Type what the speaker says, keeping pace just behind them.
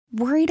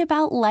Worried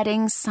about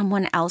letting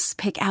someone else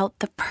pick out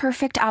the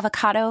perfect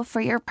avocado for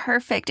your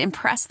perfect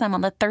impress them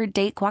on the third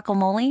date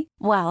guacamole?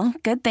 Well,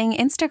 good thing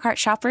Instacart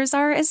shoppers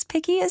are as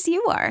picky as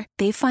you are.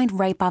 They find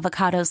ripe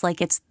avocados like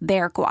it's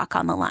their guac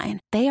on the line.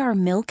 They are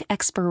milk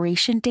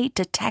expiration date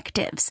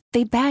detectives.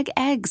 They bag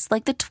eggs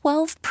like the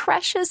 12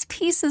 precious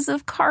pieces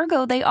of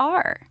cargo they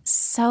are.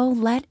 So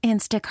let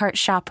Instacart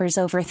shoppers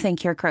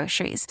overthink your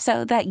groceries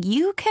so that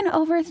you can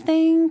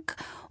overthink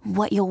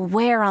what you'll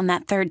wear on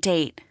that third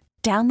date.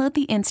 Download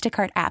the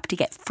Instacart app to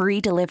get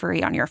free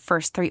delivery on your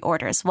first 3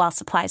 orders while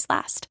supplies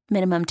last.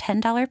 Minimum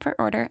 $10 per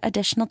order.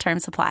 Additional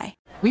terms apply.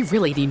 We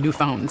really need new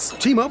phones.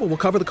 T-Mobile will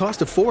cover the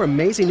cost of 4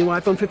 amazing new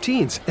iPhone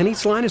 15s, and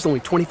each line is only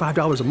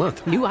 $25 a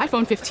month. New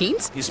iPhone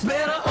 15s? It's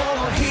better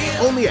over here.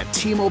 Only at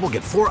T-Mobile,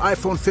 get 4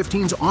 iPhone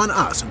 15s on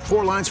us and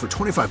 4 lines for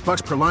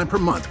 $25 per line per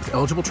month with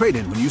eligible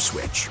trade-in when you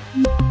switch.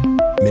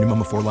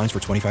 Minimum of 4 lines for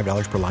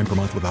 $25 per line per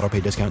month with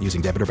autopay discount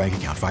using debit or bank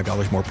account.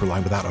 $5 more per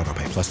line without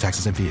autopay, plus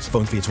taxes and fees.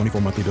 Phone fee at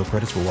 24 monthly bill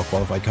credits for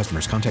well-qualified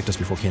customers. Contact us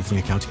before canceling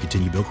account to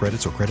continue bill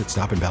credits or credit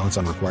stop and balance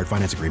on required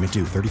finance agreement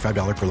due.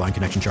 $35 per line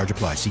connection charge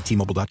applies. See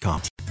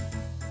T-Mobile.com.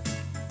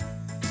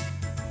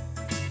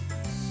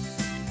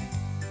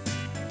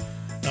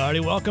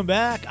 Alrighty, welcome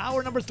back.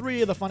 Hour number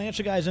 3 of the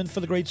Financial Guys in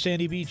for the great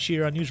Sandy Beach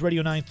here on News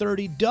Radio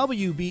 930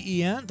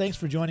 WBEN. Thanks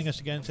for joining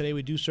us again today.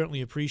 We do certainly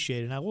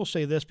appreciate it. And I will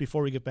say this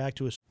before we get back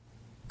to us.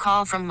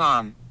 Call from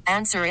mom.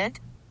 Answer it.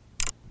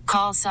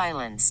 Call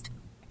silenced.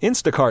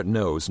 Instacart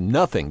knows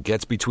nothing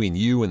gets between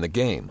you and the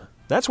game.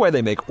 That's why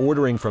they make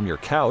ordering from your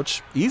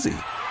couch easy.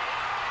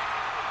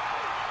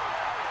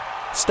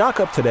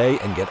 Stock up today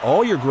and get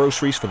all your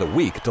groceries for the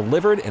week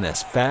delivered in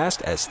as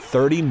fast as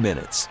 30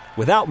 minutes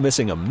without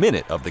missing a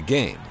minute of the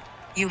game.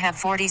 You have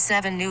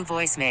 47 new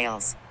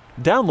voicemails.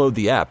 Download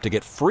the app to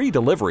get free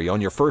delivery on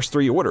your first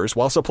 3 orders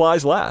while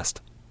supplies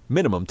last.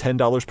 Minimum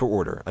 $10 per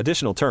order.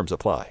 Additional terms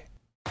apply.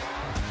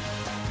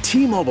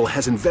 T-Mobile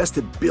has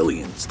invested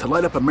billions to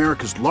light up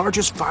America's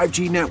largest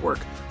 5G network,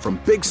 from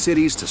big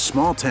cities to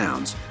small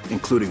towns,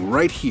 including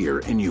right here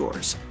in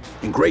yours.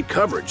 And great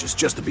coverage is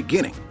just the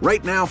beginning.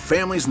 Right now,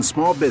 families and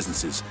small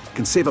businesses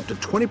can save up to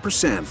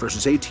 20%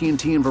 versus AT&T and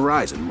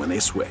Verizon when they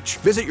switch.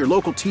 Visit your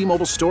local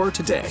T-Mobile store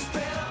today.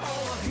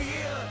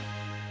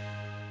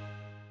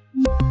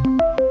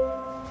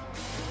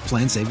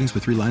 Plan savings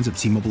with 3 lines of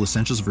T-Mobile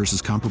Essentials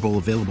versus comparable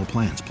available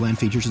plans. Plan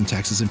features and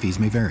taxes and fees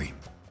may vary.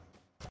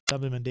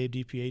 And Dave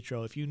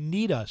DiPietro, if you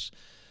need us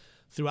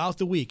throughout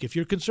the week, if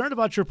you're concerned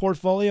about your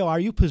portfolio,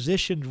 are you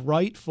positioned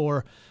right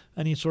for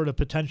any sort of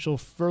potential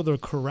further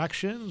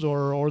corrections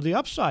or the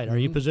upside? Are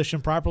you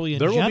positioned properly in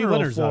general? There will be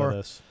winners out of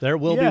this. There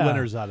will be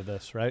winners out of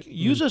this, right?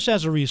 Use us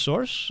as a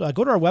resource.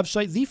 Go to our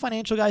website,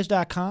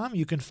 thefinancialguys.com.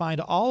 You can find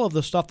all of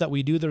the stuff that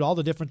we do there, all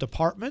the different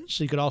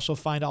departments. You could also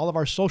find all of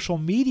our social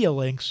media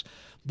links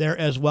there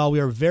as well. We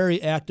are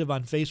very active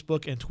on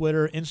Facebook and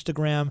Twitter,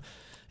 Instagram.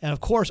 And, of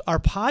course, our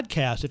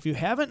podcast. If you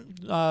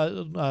haven't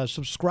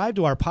subscribed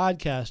to our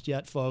podcast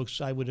yet,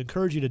 folks, I would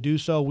encourage you to do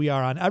so. We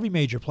are on every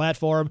major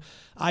platform,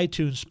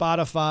 iTunes,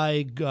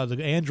 Spotify,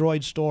 the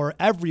Android store,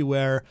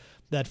 everywhere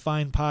that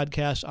fine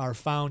podcasts are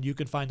found. You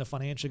can find the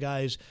Financial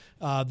Guys.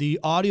 The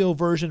audio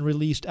version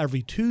released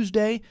every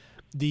Tuesday.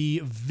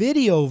 The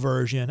video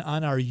version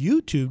on our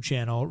YouTube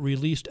channel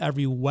released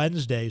every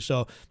Wednesday.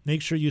 So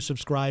make sure you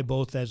subscribe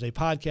both as a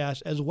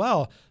podcast as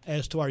well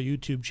as to our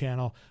YouTube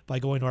channel by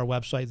going to our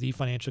website,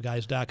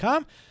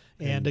 thefinancialguys.com.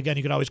 And again,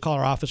 you can always call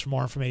our office for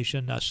more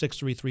information,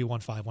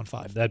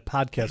 633-1515. That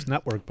podcast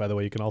network, by the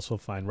way, you can also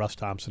find Russ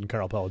Thompson,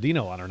 Carl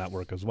Palladino on our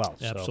network as well.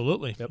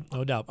 Absolutely. So,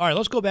 no doubt. All right,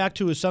 let's go back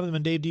to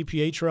Southern Dave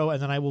DiPietro,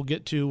 and then I will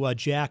get to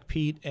Jack,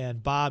 Pete,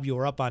 and Bob. You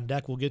are up on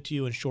deck. We'll get to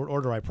you in short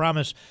order, I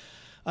promise.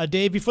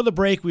 Dave, before the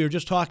break, we were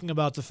just talking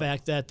about the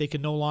fact that they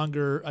can no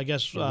longer, I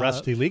guess,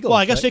 arrest illegal. Well,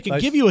 I guess they can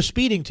give you a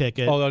speeding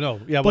ticket. Oh,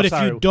 no. Yeah, but if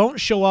you don't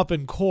show up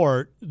in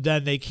court,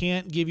 then they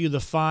can't give you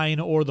the fine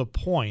or the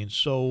points.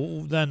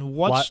 So then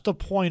what's the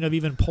point of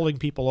even pulling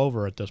people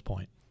over at this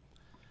point?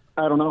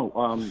 I don't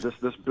know.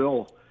 This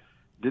bill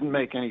didn't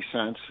make any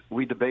sense.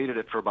 We debated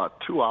it for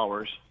about 2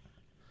 hours,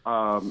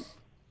 and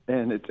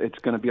it's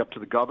going to be up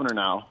to the governor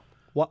now.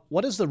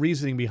 What is the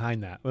reasoning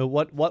behind that?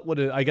 What would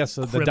it, I guess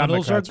the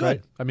Criminals Democrats, are good.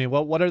 right? I mean,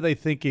 what are they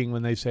thinking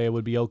when they say it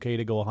would be okay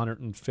to go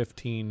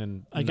 115?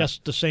 And I guess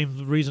the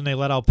same reason they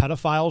let out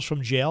pedophiles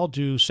from jail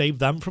to save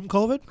them from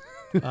COVID.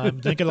 I'm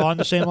thinking along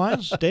the same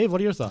lines. Dave,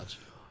 what are your thoughts?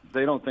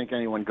 They don't think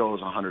anyone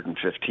goes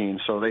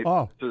 115. So they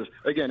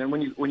again, and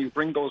when you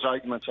bring those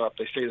arguments up,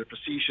 they say they're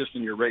facetious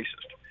and you're racist.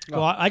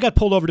 Well, I got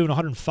pulled over doing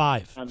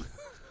 105.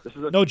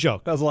 No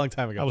joke. That was a long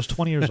time ago. I was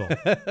 20 years old.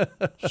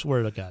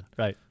 Swear to God.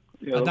 Right.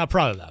 I'm not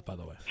proud of that, by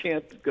the way.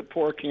 The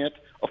poor can't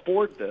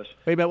afford this.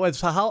 Wait a minute.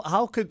 So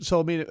how could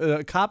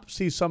a cop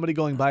sees somebody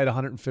going by at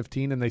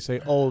 115 and they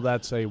say, "Oh,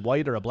 that's a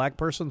white or a black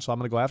person, so I'm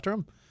going to go after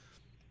him"?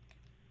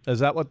 Is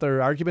that what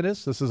their argument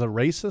is? This is a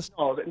racist?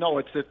 No,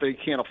 it's that they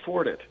can't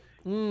afford it.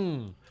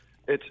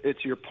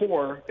 It's you're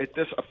poor.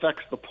 This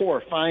affects the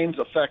poor. Fines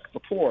affect the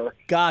poor.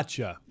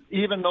 Gotcha.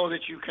 Even though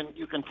that you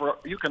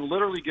can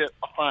literally get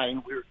a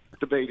fine. We're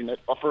debating it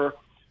for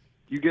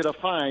you get a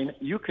fine,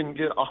 you can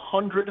get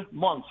 100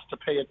 months to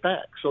pay it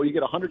back. So you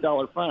get a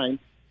 $100 fine,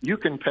 you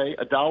can pay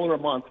 $1 a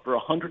month for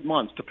 100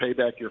 months to pay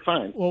back your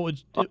fine. Well,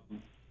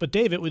 but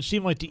Dave, it would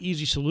seem like the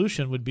easy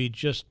solution would be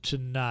just to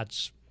not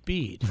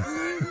speed.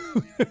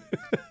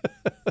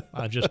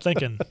 I'm just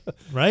thinking,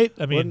 right?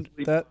 I mean,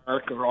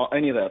 or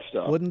any of that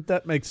stuff. Wouldn't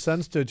that make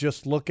sense to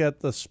just look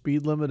at the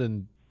speed limit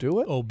and do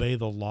it? Obey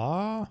the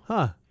law?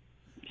 Huh.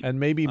 And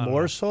maybe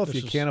more so if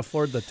you can't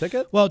afford the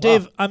ticket? Well,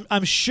 Dave,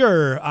 I'm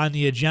sure on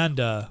the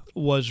agenda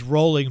was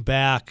rolling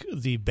back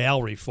the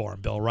bail reform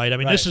bill, right? I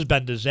mean, this has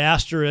been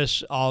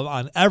disastrous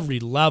on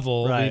every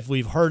level. Right.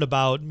 We've heard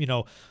about,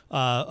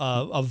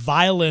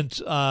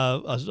 violent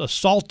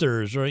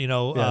assaulters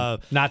or,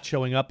 not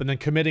showing up and then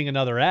committing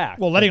another act.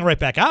 Well, letting it right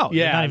back out.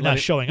 Yeah. Not even not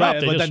showing up.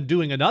 But then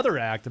doing another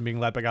act and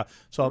being let back out.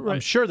 So I'm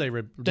sure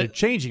they're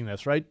changing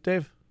this, right,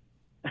 Dave?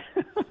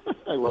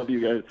 I love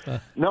you guys.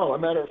 No, a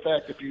matter of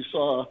fact, if you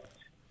saw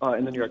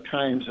in the New York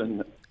Times,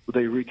 and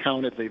they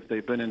recounted,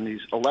 they've been in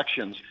these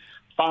elections,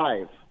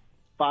 five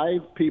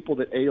people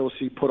that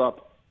AOC put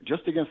up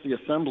just against the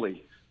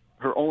Assembly,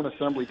 her own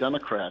Assembly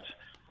Democrats,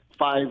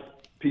 5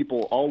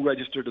 people all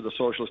registered to the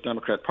Socialist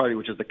Democrat Party,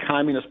 which is the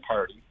Communist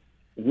Party.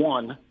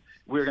 We're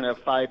going to have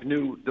 5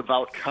 new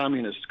devout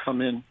communists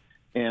come in,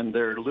 and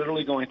they're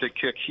literally going to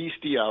kick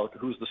Heastie out,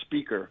 who's the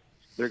speaker.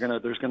 There's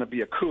going to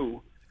be a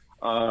coup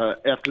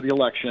after the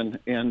election,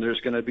 and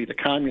there's going to be the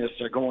communists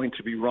are going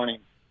to be running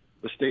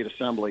the state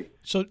assembly.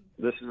 So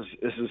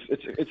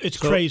it's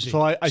crazy.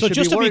 So I should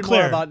just be worried to be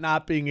clear more about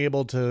not being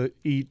able to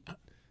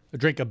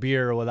drink a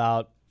beer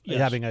without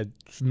having a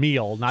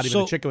meal, not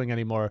even a chicken wing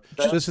anymore.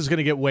 This is going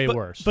to get way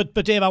worse. But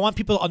Dave, I want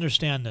people to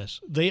understand this.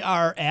 They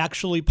are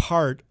actually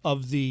part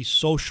of the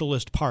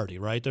Socialist Party,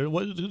 right? Give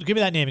me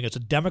that name again. It's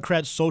a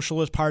Democrat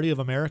Socialist Party of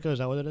America. Is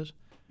that what it is?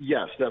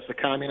 Yes, that's the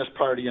Communist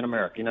Party in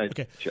America, United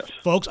States. Yes.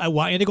 Folks, I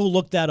want you to go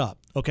look that up,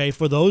 okay?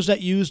 For those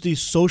that use the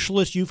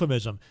socialist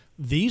euphemism,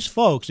 these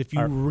folks, if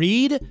you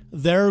read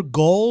their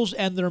goals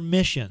and their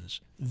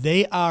missions,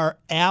 they are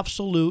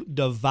absolute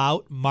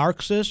devout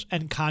Marxists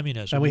and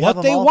communists. And we what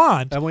have they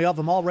want, and we have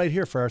them all right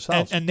here for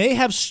ourselves. And they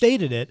have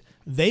stated it.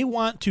 They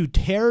want to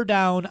tear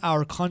down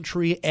our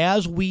country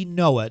as we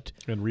know it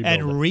and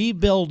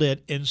rebuild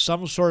it in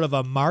some sort of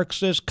a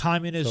Marxist,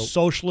 communist,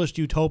 socialist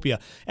utopia.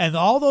 And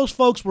all those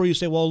folks where you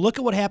say, well, look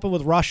at what happened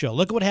with Russia.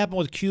 Look at what happened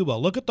with Cuba.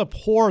 Look at the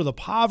poor, the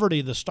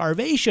poverty, the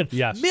starvation.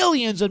 Yes.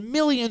 Millions and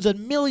millions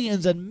and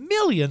millions and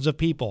millions of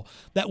people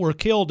that were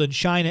killed in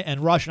China and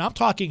Russia. And I'm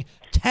talking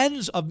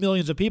tens of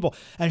millions of people.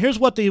 And here's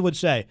what they would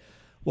say.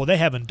 Well, they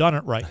haven't done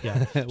it right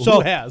yet. So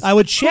Who has? I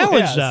would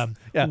challenge them.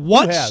 Yeah,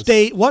 what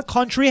state, what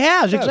country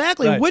has? Yes,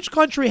 exactly. right. Which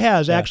country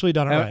has actually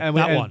done it right?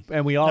 Not one.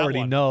 And we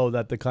already know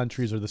that the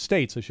countries, or the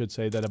states, I should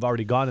say, that have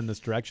already gone in this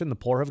direction. The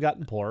poor have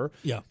gotten poorer.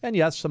 Yeah. And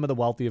yes, some of the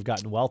wealthy have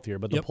gotten wealthier,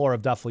 but the poor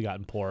have definitely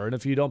gotten poorer. And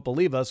if you don't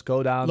believe us,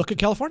 go down. Look at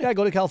California. Yeah,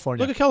 go to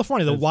California. Look at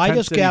California. The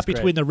widest gap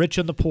between the rich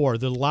and the poor.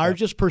 The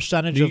largest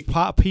percentage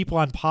of people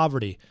on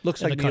poverty.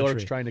 Looks in like the New country.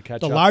 York's trying to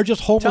catch the up. The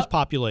largest homeless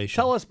population.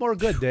 Tell us more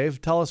good,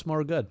 Dave. Tell us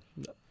more good.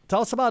 Tell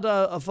us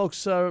about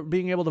folks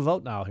being able to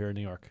vote now here in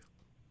New York.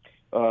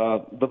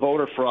 The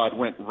voter fraud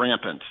went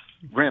rampant.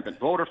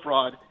 Voter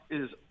fraud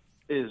is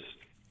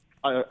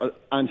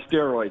on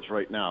steroids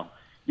right now.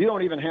 You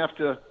don't even have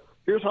to.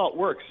 Here's how it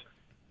works.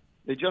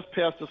 They just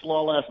passed this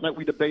law last night.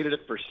 We debated it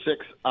for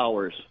 6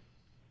 hours.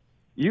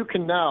 You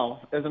can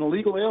now, as an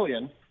illegal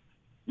alien,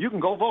 you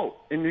can go vote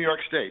in New York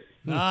State.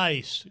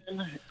 Nice.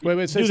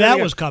 Wait, knew that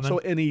was coming. So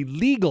an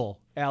illegal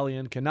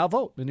alien can now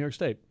vote in New York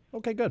State.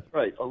 Okay, good.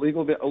 Right. A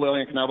legal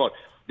alien can now vote.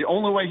 The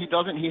only way he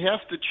doesn't, he has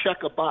to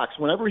check a box.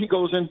 Whenever he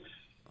goes in,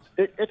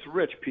 it's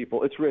rich,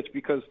 people. It's rich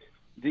because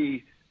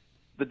the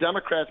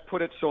Democrats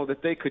put it so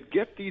that they could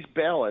get these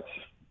ballots.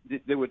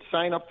 They would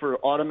sign up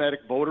for automatic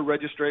voter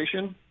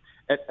registration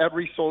at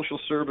every social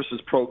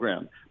services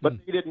program.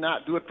 But they did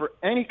not do it for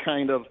any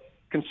kind of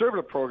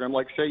conservative program,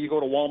 like, say, you go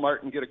to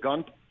Walmart and get a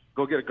gun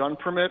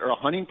permit or a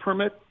hunting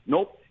permit.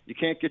 Nope, you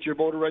can't get your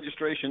voter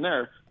registration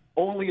there.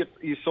 Only at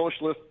these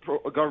socialist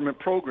government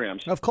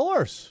programs. Of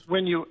course.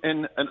 When you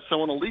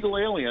so an illegal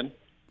alien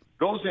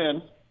goes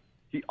in,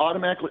 he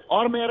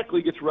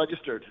automatically gets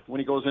registered when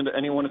he goes into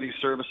any one of these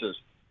services.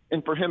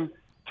 And for him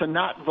to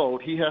not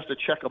vote, he has to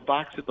check a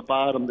box at the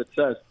bottom that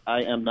says,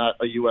 I am not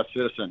a U.S.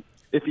 citizen.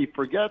 If he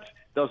forgets,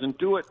 doesn't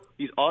do it,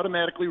 he's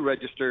automatically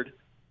registered,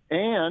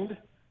 and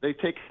they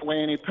take away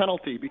any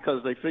penalty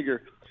because they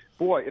figure,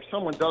 boy, if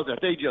someone does that,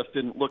 they just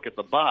didn't look at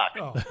the box.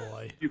 Oh,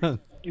 boy.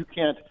 You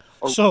can't.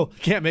 So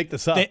can't make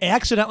this up. They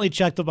accidentally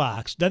check the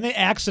box. Then they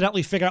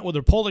accidentally figure out where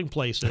their polling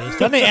place is.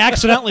 Then they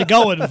accidentally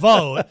go and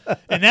vote.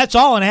 And that's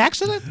all an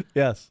accident?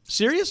 Yes.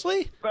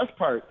 Seriously? Best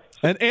part.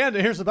 And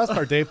here's the best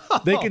part, Dave.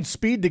 They can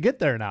speed to get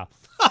there now.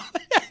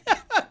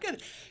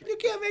 You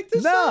can't make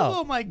this up.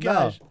 Oh, my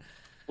gosh. No.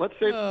 Let's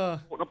say vote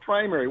in a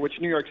primary,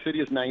 which New York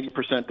City is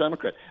 90%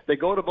 Democrat. They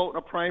go to vote in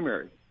a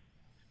primary,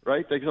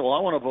 right? They say, well, I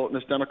want to vote in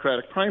this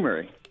Democratic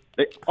primary.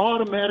 they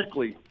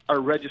automatically are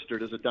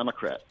registered as a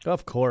Democrat.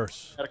 Of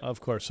course.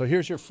 So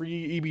here's your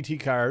free EBT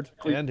card,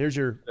 and here's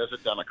your as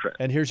a Democrat,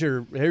 and here's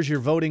your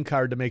voting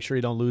card to make sure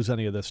you don't lose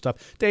any of this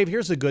stuff. Dave,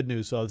 here's the good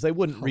news though: is they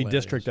wouldn't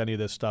redistrict any of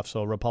this stuff,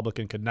 so a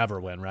Republican could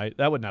never win, right?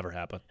 That would never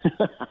happen.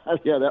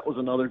 Yeah, that was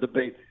another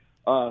debate.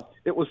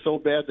 It was so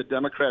bad the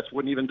Democrats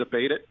wouldn't even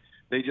debate it.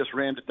 They just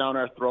rammed it down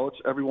our throats.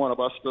 Every one of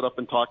us stood up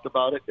and talked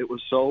about it. It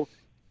was so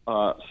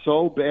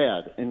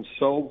bad and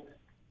so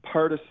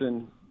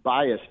partisan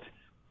biased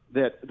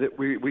that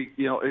we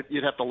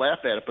you'd have to laugh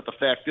at it. But the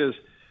fact is,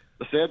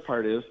 the sad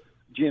part is,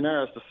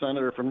 Gianaris, the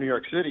senator from New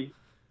York City,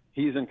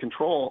 he's in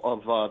control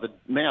of the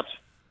maps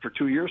for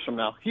 2 years from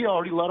now. He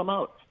already let them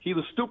out. He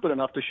was stupid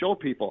enough to show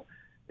people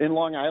in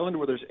Long Island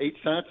where there's 8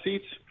 Senate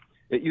seats,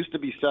 it used to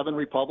be 7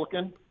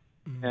 Republican.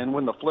 And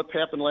when the flip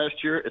happened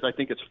last year, I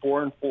think it's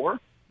 4 and 4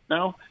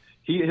 now.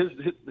 He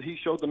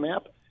showed the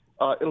map.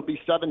 It'll be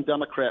 7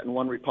 Democrat and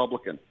 1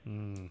 Republican.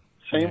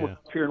 Same with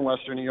here in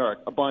Western New York.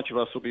 A bunch of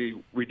us will be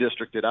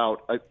redistricted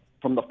out.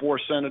 From the 4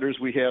 senators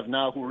we have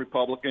now who are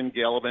Republican,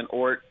 Gallivan,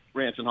 Ort,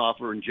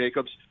 Ransenhofer, and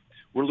Jacobs,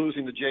 we're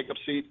losing the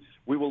Jacobs seat.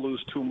 We will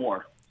lose 2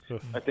 more.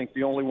 I think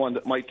the only one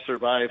that might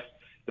survive,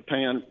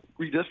 depending on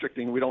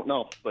redistricting, we don't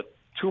know. But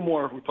 2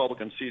 more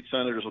Republican seat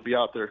senators will be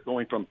out there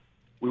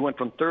we went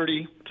from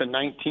 30 to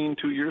 19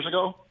 2 years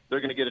ago. They're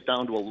going to get it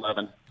down to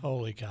 11.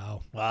 Holy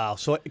cow. Wow.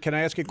 So can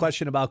I ask you a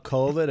question about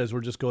COVID as we're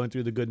just going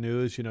through the good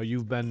news? You know,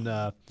 you've been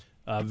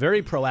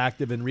very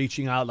proactive in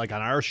reaching out, like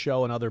on our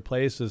show and other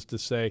places, to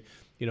say,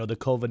 you know, the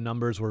COVID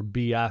numbers were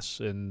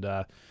BS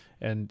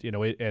and you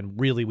know, and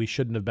really we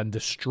shouldn't have been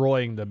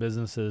destroying the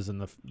businesses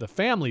and the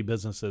family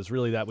businesses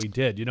really that we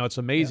did. You know, it's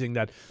amazing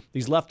that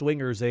these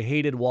left-wingers, they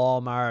hated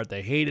Walmart,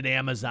 they hated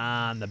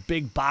Amazon, the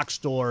big box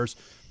stores,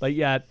 but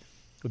yet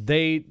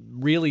they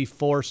really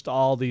forced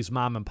all these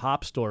mom and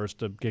pop stores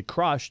to get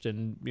crushed,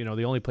 and you know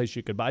the only place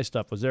you could buy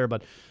stuff was there.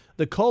 But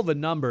the COVID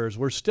numbers,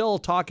 we're still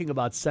talking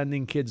about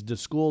sending kids to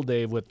school,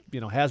 Dave, with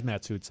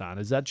hazmat suits on.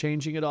 Is that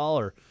changing at all,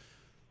 or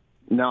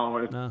no?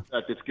 In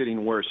fact, it's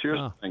getting worse. Here's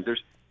the thing: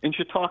 there's in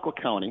Chautauqua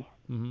County,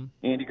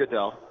 Andy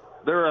Goodell,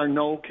 there are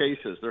no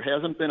cases. There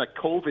hasn't been a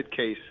COVID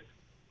case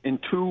in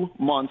 2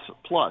 months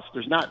plus.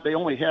 There's not. They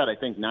only had, I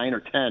think, 9 or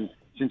 10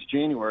 since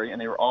January, and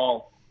they were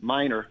all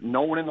minor,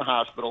 no one in the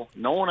hospital,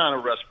 no one on a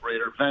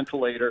respirator,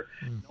 ventilator,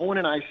 no one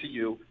in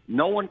ICU,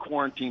 no one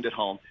quarantined at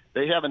home.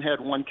 They haven't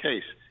had 1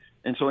 case.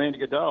 And so Andy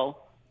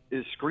Goodell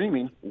is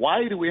screaming,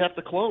 why do we have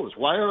to close?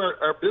 Why are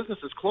our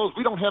businesses closed?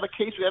 We don't have a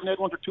case. We haven't had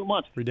one for 2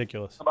 months.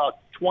 Ridiculous. About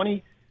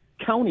 20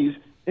 counties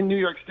in New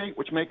York State,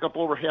 which make up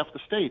over half the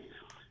state.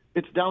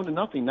 It's down to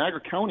nothing.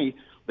 Niagara County,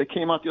 they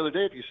came out the other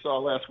day, if you saw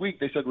last week,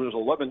 they said there was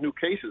 11 new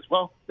cases.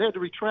 Well, they had to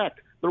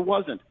retract. There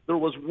wasn't. There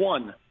was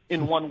 1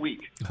 in 1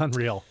 week.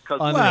 Unreal.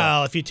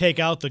 Well, if you take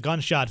out the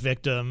gunshot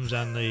victims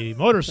and the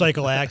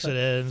motorcycle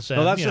accidents, and,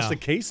 no, that's just the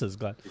cases,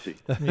 Glenn.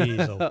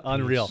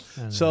 Unreal.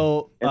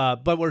 So,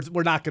 but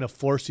we're not going to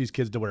force these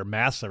kids to wear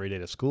masks every day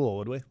to school,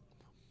 would we?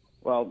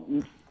 Well,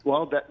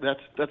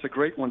 that's a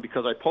great one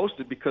because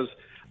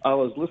I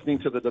was listening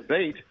to the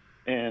debate,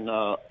 and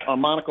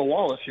Monica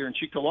Wallace here in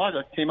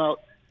Cheektowaga came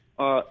out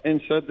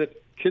and said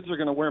that kids are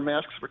going to wear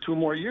masks for 2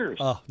 more years.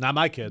 Oh, not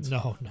my kids.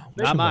 No,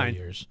 not mine.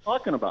 Years.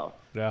 Talking about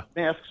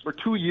masks for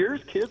 2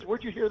 years, kids.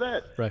 Where'd you hear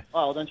that? Right.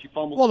 Oh, then she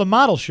fumbled. Well, the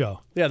model show.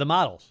 Yeah, the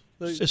models.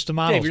 It's the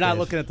models. Dave, you're not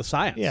looking at the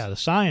science. Yeah, the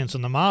science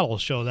and the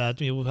models show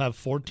that we'll have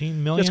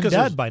 14 million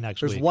dead by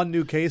next week. There's 1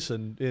 new case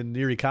in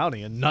Erie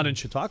County and none in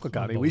Chautauqua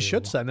County. We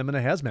should send them in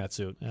a hazmat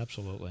suit.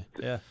 Absolutely.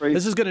 Yeah.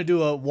 This is going to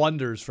do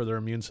wonders for their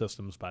immune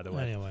systems, by the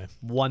way. Anyway.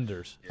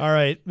 Wonders. All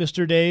right,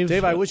 Mr. Dave.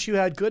 Dave, I wish you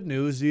had good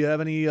news. Do you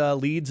have any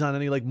leads on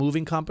any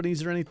moving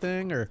companies or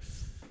anything? Or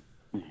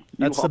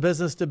that's the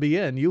business to be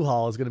in.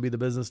 U-Haul is going to be the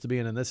business to be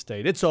in this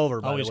state. It's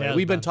over, by the way.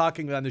 We've been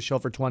talking on the show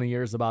for 20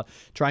 years about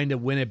trying to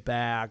win it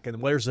back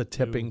and where's the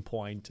tipping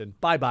point, and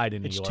bye-bye to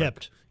New York. It's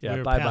tipped. Yeah,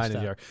 bye-bye to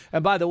New York.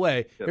 And by the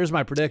way, here's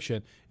my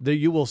prediction.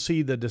 You will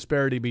see the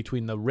disparity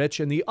between the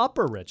rich and the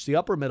upper rich. The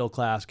upper middle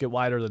class get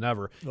wider than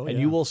ever.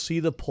 You will see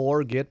the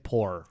poor get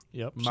poorer.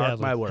 Yep, Mark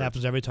my words.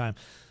 Happens every time.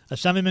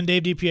 Assemblyman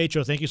Dave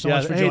DiPietro, thank you so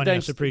much for joining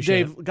us.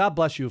 Appreciate it. Dave, God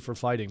bless you for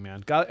fighting,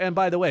 man. And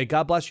by the way,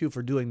 God bless you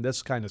for doing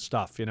this kind of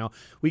stuff.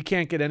 We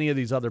can't get any of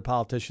these other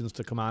politicians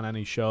to come on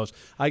any shows.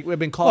 We've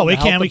been calling. We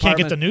can't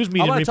get the news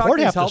media to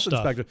report half the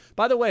stuff. Inspector.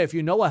 By the way, if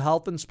you know a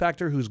health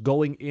inspector who's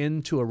going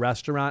into a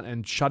restaurant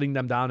and shutting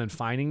them down and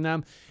fining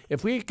them,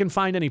 if we can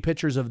find any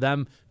pictures of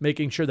them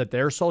making sure that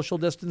they're social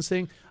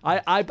distancing,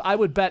 I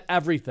would bet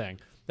everything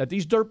that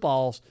these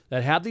dirtballs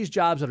that have these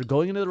jobs that are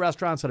going into the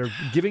restaurants that are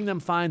giving them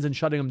fines and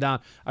shutting them down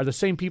are the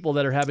same people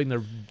that are having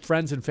their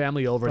friends and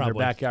family over in their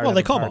backyard. Well,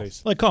 like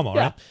Como,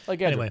 right?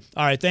 Anyway,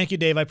 all right. Thank you,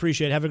 Dave. I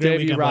appreciate it. Have a great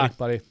weekend, you rock,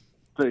 buddy.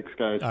 Thanks,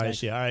 guys. All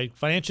right, All right,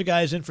 financial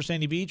guys in for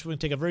Sandy Beach. We're going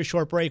to take a very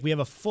short break. We have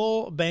a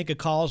full bank of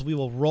calls. We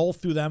will roll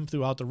through them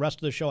throughout the rest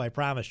of the show. I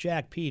promise.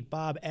 Jack, Pete,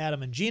 Bob,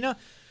 Adam, and Gina.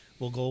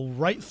 We'll go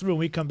right through when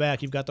we come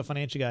back. You've got the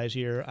financial guys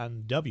here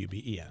on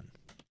WBEN.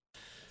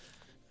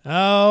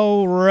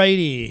 All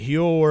righty,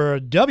 your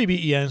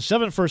WBEN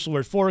 7 First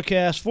Alert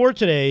forecast for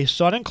today: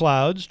 sun and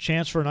clouds,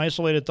 chance for an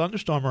isolated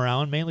thunderstorm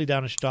around, mainly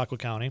down in Chautauqua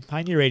County,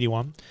 high near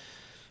 81.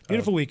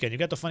 Beautiful weekend. You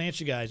got the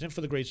financial guys in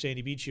for the great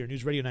Sandy Beach here,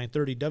 News Radio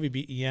 930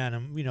 WBEN.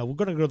 And, we're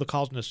going to go to the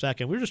calls in a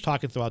second. We were just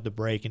talking throughout the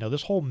break,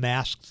 this whole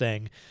mask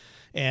thing.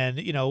 And,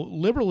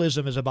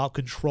 liberalism is about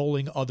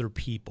controlling other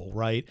people,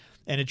 right?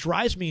 And it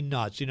drives me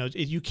nuts.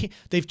 You can't.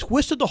 They've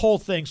twisted the whole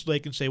thing so they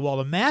can say, well,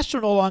 the masks are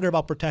no longer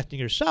about protecting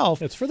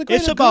yourself. It's for the greater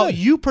It's about good.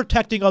 you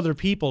protecting other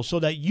people so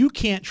that you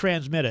can't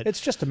transmit it.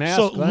 It's just a mask,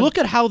 So Glenn. look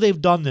at how they've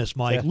done this,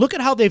 Mike. Yeah. Look at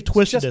how they've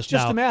twisted this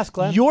just now. a mask,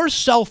 Glenn. You're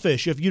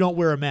selfish if you don't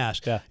wear a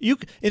mask. Yeah.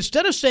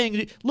 Instead of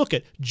saying, look,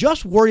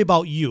 just worry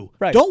about you.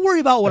 Right. Don't worry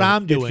about what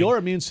I'm doing. If your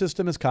immune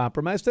system is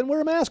compromised, then wear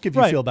a mask if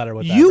you Right. feel better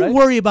with that. You right?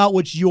 worry about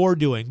what you're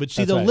doing. But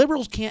see, That's the right.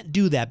 liberals can't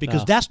do that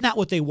because No. that's not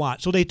what they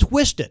want. So they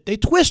twist it. They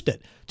twist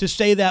it to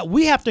say that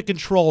we have to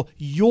control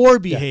your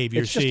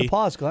behavior. It's just a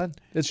pause, Glenn.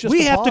 It's just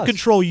we a have to pause.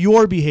 control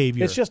your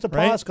behavior. It's just a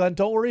right? pause, Glenn.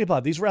 Don't worry about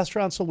it. These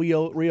restaurants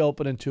will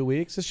reopen in 2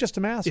 weeks. It's just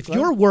a mask. If Glenn.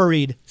 you're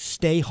worried,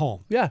 stay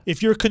home. Yeah.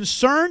 If you're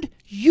concerned,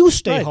 you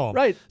stay Right, home.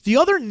 right. The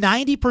other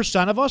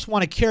 90% of us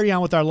want to carry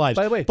on with our lives.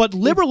 By the way, but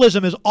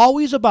liberalism is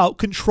always about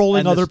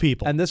controlling other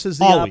people. And this is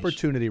the Always.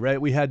 opportunity,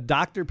 right? We had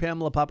Dr.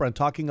 Pamela Popper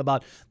talking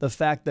about the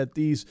fact that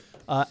these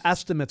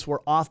estimates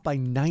were off by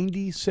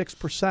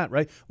 96%,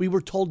 right? We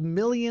were told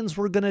millions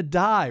were going to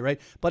die, right?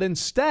 But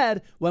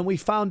instead, when we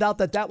found out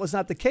that was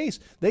not the case,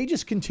 they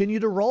just continue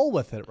to roll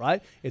with it,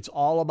 right? It's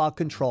all about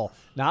control.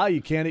 Now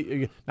you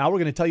can't. Now we're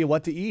going to tell you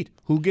what to eat,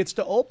 who gets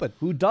to open,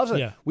 who doesn't.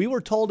 Yeah. We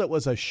were told it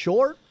was a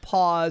short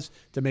pause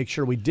to make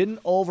sure we didn't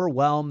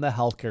overwhelm the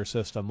healthcare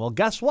system. Well,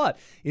 guess what?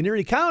 In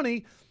Erie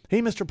County,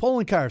 hey, Mr.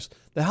 Poloncarz,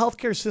 the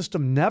healthcare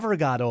system never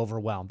got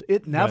overwhelmed.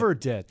 It never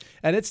did.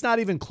 And it's not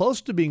even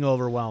close to being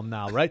overwhelmed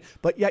now, right?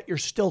 But yet you're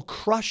still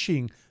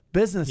crushing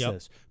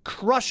businesses,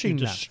 crushing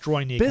You're them.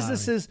 destroying the economy.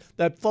 Businesses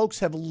that folks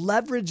have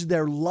leveraged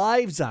their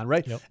lives on,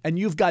 right? Yep. And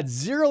you've got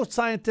zero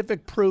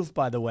scientific proof,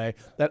 by the way,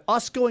 that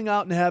us going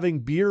out and having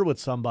beer with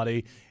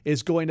somebody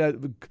is going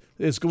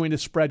to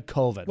spread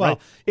COVID. Well,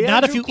 right?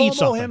 not if Andrew you eat Cuomo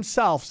something.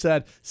 himself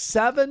said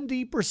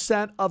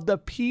 70% of the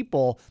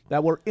people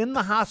that were in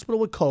the hospital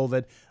with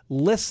COVID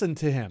listened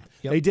to him.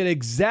 Yep. They did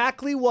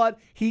exactly what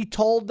he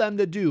told them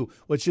to do,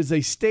 which is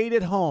they stayed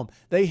at home.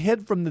 They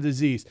hid from the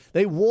disease.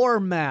 They wore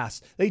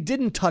masks. They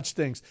didn't touch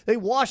things. They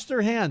washed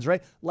their hands,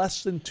 right?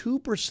 Less than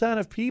 2%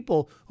 of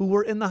people who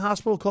were in the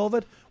hospital with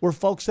COVID were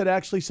folks that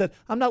actually said,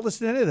 I'm not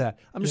listening to any of that.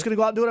 I'm just going to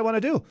go out and do what I want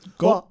to do.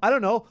 Well, I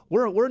don't know.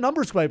 We're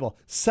numbers people.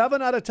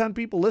 7 out of 10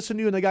 people listened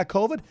to you and they got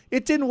COVID.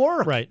 It didn't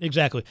work. Right,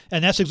 exactly.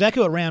 And that's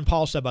exactly what Rand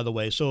Paul said, by the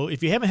way. So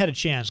if you haven't had a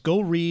chance,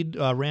 go read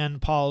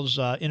Rand Paul's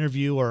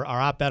interview or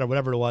our op-ed or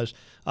whatever it was.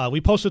 We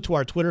posted to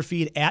our Twitter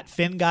feed,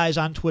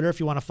 @FinGuys on Twitter. If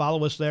you want to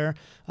follow us there,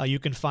 you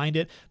can find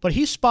it. But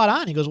he's spot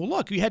on. He goes, well,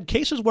 look, we had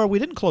cases where we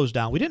didn't close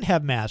down. We didn't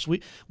have masks.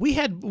 We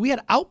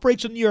had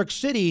outbreaks in New York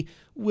City.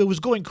 It was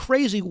going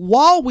crazy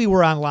while we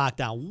were on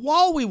lockdown,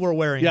 while we were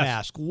wearing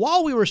masks,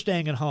 while we were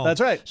staying at home. That's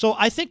right. So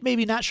I think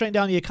maybe not shutting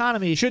down the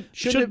economy Shouldn't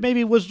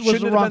it was the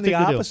have wrong been thing the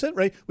to do. opposite,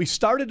 right? We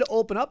started to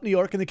open up New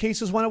York and the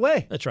cases went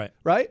away. That's right.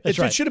 Right? That's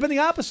right. It should have been the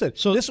opposite.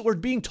 So we're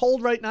being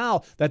told right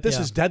now that this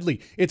is deadly.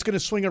 It's going to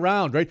swing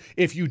around, right?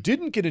 If you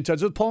didn't get in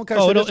touch with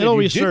Poloncarz, it'll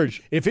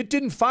resurge. If it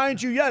didn't find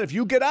you yet, if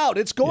you get out,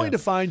 it's going to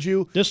find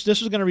you. This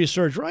is going to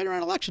resurge right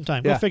around election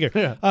time. Go Yeah. figure.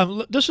 Yeah.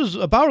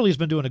 Bowerly's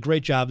been doing a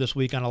great job this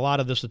week on a lot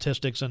of the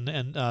statistics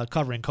and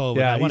covering COVID.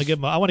 Yeah, I want to give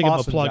him a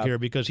awesome plug job. here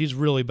because he's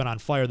really been on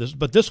fire.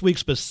 But this week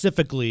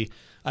specifically,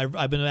 I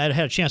had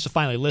a chance to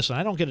finally listen.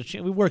 I don't get a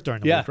chance. We work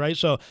during the week, right?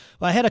 So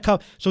I had a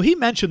couple. So he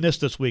mentioned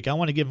this week. I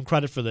want to give him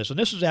credit for this, and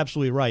this is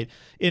absolutely right.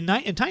 In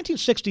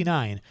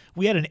 1969,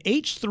 we had an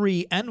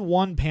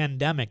H3N1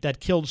 pandemic that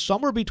killed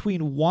somewhere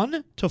between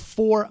 1 to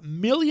 4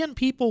 million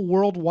people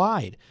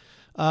worldwide.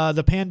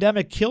 The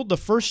pandemic killed the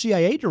first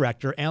CIA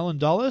director, Alan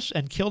Dulles,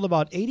 and killed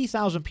about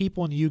 80,000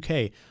 people in the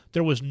UK.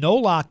 There was no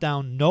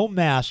lockdown, no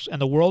masks,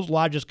 and the world's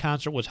largest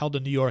concert was held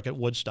in New York at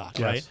Woodstock,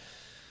 right?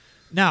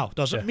 Now,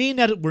 doesn't mean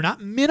that we're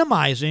not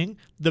minimizing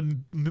the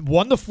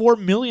 1 to 4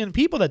 million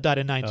people that died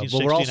in 1969.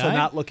 But we're also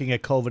not looking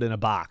at COVID in a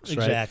box, right?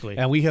 Exactly.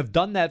 And we have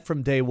done that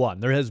from day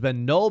one. There has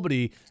been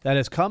nobody that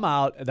has come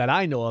out that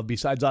I know of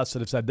besides us that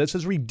have said this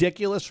is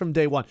ridiculous from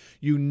day one.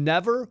 You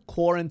never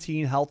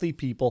quarantine healthy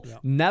people. Yeah.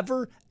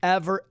 Never,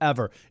 ever,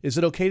 ever. Is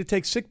it okay to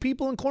take sick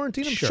people and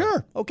quarantine them?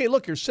 Sure. Okay,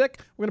 look, you're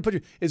sick. We're going to put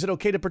you. Is it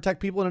okay to protect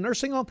people in a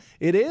nursing home?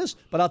 It is,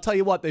 but I'll tell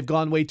you what, they've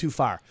gone way too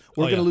far.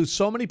 We're going to lose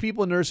so many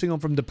people in nursing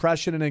home from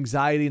depression and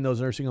anxiety in those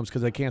nursing homes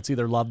because they can't see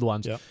their loved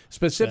ones. Yep.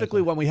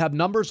 Specifically when we have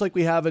numbers like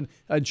we have in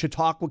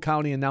Chautauqua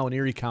County and now in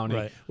Erie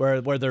County,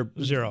 where they're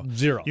Zero.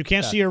 Zero. You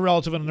can't see your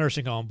relative in a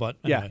nursing home, but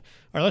anyway.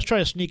 All right, let's try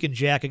to sneak in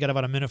Jack. I got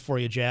about a minute for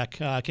you, Jack.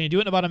 Can you do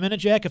it in about a minute,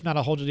 Jack? If not,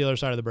 I'll hold you to the other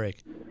side of the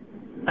break.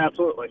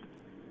 Absolutely.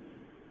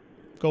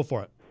 Go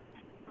for it.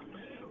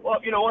 Well,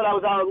 you know what? I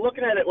was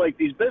looking at it like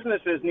these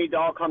businesses need to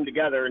all come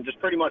together and just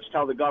pretty much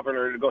tell the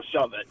governor to go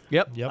shove it.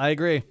 Yep. I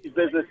agree. These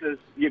businesses,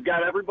 you've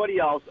got everybody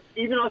else,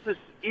 even us as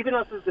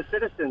the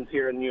citizens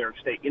here in New York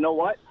State. You know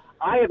what?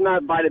 I have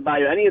not abided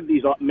by any of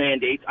these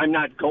mandates. I'm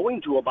not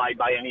going to abide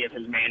by any of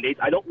his mandates.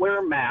 I don't wear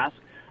a mask.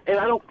 And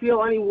I don't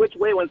feel any which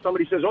way when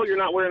somebody says, "Oh, you're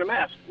not wearing a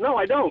mask." No,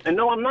 I don't, and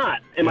no, I'm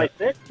not. Am I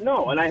sick?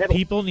 No, and I have.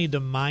 People need to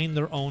mind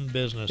their own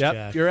business. Yep,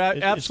 Jack. you're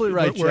absolutely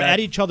right. We're at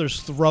each other's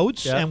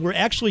throats, and we're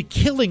actually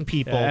killing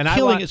people. And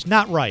it's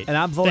not right. And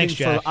I'm voting Thanks,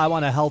 Jack. I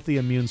want a healthy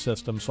immune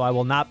system, so I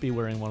will not be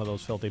wearing one of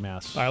those filthy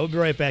masks. All right, we'll be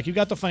right back. You've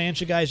got the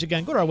Financial Guys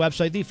again. Go to our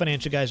website,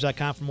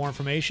 thefinancialguys.com, for more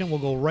information. We'll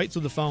go right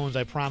through the phones.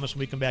 I promise when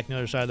we come back on the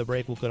other side of the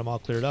break, we'll get them all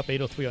cleared up.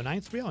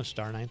 803-0930 and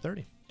star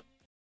 930.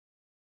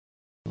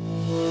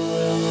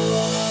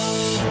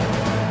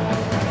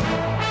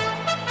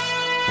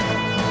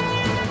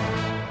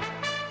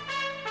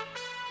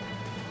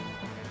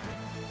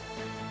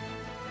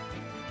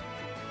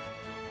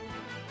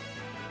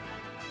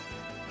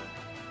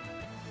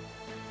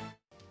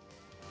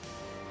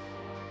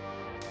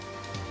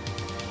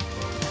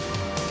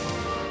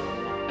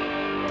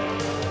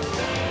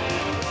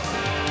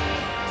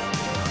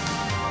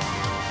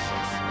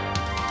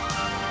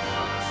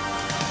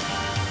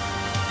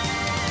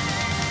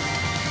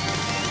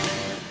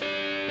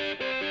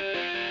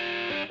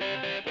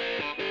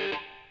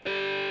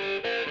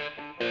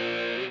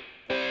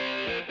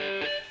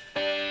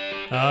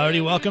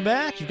 Alrighty, welcome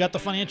back. You've got the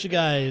Financial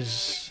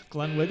Guys,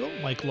 Glenn Wiggle,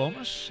 Mike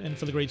Lomas, and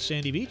for the great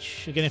Sandy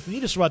Beach. Again, if you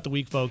need us throughout the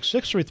week, folks,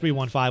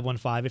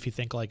 633-1515 if you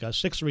think like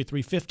us,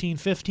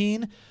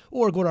 633-1515,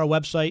 or go to our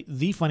website,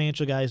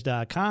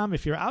 thefinancialguys.com.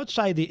 If you're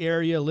outside the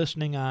area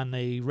listening on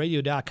a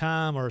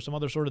radio.com or some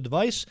other sort of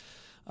device,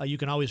 you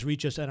can always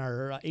reach us at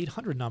our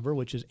 800 number,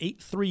 which is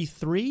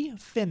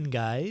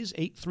 833-FIN-GUYS,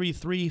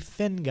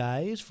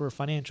 833-FIN-GUYS for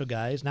Financial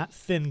Guys, not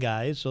thin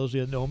guys. Those of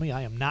you that know me,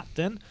 I am not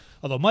thin,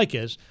 although Mike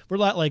is. We're a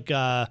lot like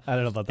I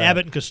don't know about that.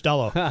 Abbott and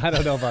Costello. I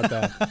don't know about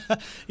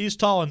that. He's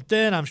tall and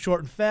thin. I'm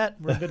short and fat.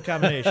 We're a good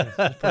combination.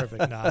 It's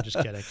perfect. No, I'm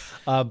just kidding.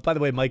 By the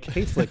way, Mike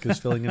Hayflick is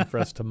filling in for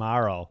us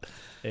tomorrow.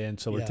 And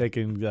so we're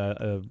taking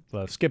a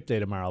skip day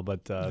tomorrow,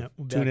 but we'll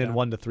tune in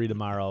 1 to 3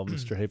 tomorrow.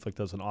 Mr. Hayflick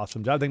does an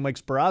awesome job. I think Mike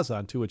Sparazza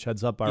on, too, which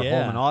heads up our home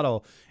and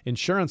auto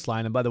insurance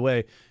line. And by the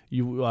way,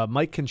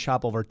 Mike can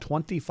shop over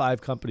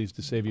 25 companies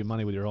to save you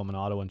money with your home and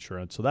auto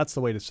insurance. So that's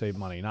the way to save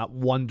money. Not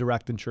one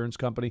direct insurance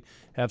company.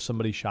 Have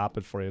somebody shop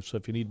it for you. So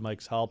if you need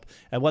Mike's help,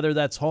 and whether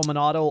that's home and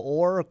auto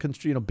or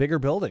bigger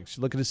buildings,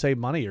 you're looking to save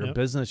money, you're a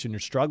business and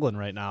you're struggling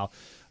right now.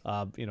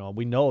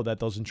 We know that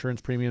those insurance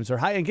premiums are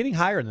high and getting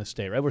higher in this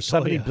state, right? We're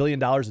 $70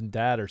 billion in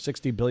debt or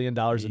 $60 billion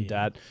in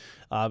debt.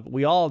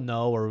 We all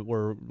know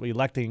we're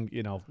electing,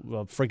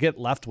 forget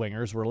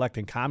left-wingers. We're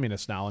electing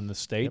communists now in the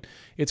state. Yep.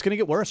 It's going to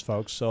get worse,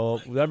 folks. So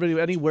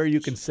anywhere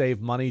you can save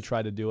money,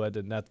 try to do it,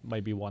 and that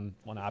might be one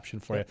option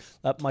for you.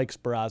 Let Mike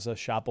Sparazza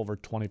shop over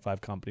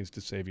 25 companies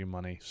to save you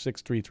money.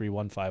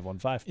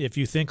 633-1515. If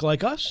you think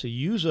like us,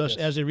 use us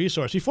as a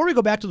resource. Before we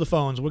go back to the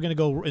phones, we're going to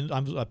go,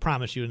 I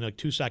promise you in like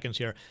 2 seconds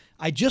here.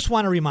 I just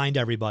want to remind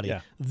everybody,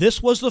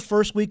 this was the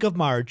first week of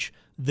March.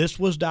 This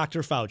was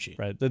Dr. Fauci.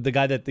 Right. The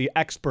guy the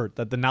expert,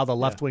 now the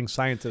left-wing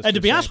scientist. And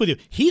to be honest with you,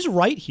 he's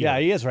right here. Yeah,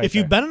 he is right If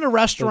you've been in a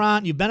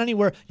restaurant, you've been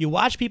anywhere, you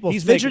watch people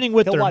fidgeting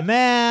with their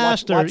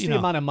mask. Watch the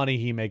amount of money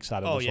he makes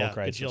out of this whole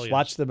crisis. Gajillions.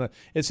 Watch them.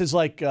 It's just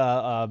like, any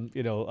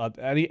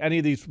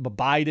of these,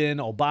 Biden,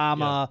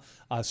 Obama,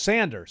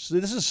 Sanders.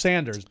 This is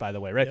Sanders, by the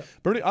way, right? Yep.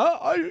 Bernie,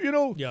 I'm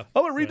going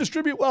to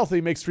redistribute wealth.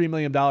 He makes $3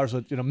 million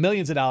with,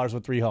 millions of dollars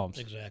with 3 homes.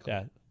 Exactly.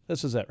 Yeah,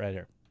 this is it right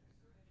here.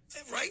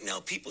 Right now,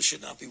 people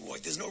should not be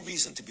walking. There's no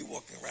reason to be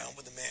walking around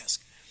with a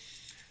mask.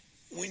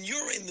 When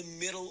you're in the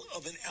middle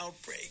of an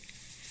outbreak,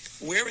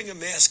 wearing a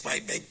mask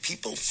might make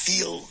people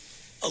feel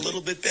a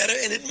little bit better,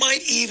 and it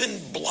might even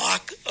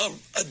block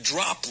a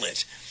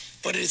droplet,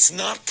 but it's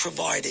not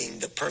providing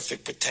the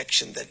perfect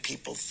protection that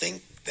people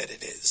think that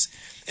it is.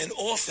 And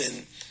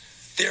often,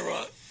 there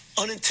are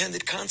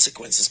unintended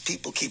consequences.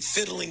 People keep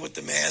fiddling with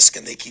the mask,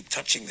 and they keep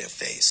touching their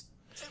face.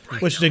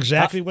 Which is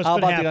exactly what's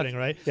been happening,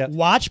 right? Yeah.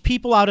 Watch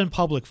people out in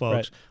public,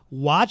 folks. Right.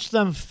 Watch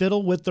them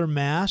fiddle with their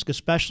mask,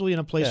 especially in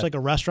a place like a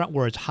restaurant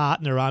where it's hot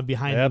and they're on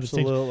behind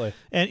Absolutely.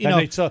 Things.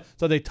 And so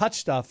they touch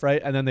stuff,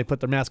 right? And then they put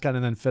their mask on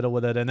and then fiddle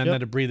with it, and then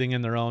they're breathing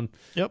in their own.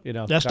 Yep.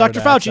 That's Dr.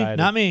 Fauci,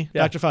 not me.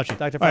 Yeah. Dr. Fauci.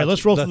 Dr. Fauci. All right,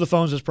 let's roll through the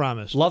phones as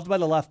promised. Loved by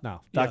the left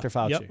now, Dr.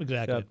 Fauci. Yep,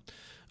 exactly. Yep.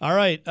 All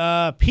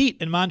right, Pete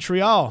in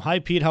Montreal. Hi,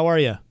 Pete. How are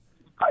you?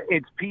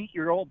 It's Pete,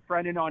 your old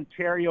friend in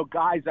Ontario.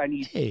 Guys, I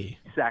need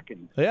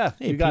seconds. Yeah,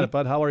 you got it,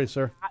 bud. How are you,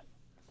 sir?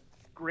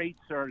 Great,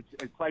 sir.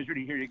 It's a pleasure to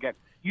hear you again.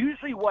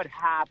 Usually what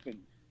happens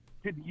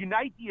to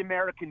unite the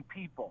American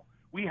people,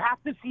 we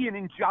have to see an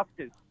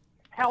injustice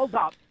held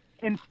up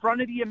in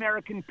front of the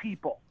American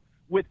people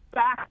with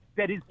fact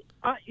that is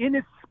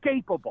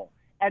inescapable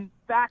and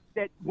fact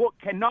that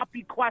cannot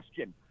be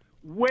questioned.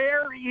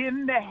 Where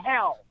in the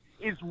hell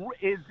is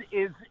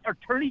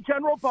Attorney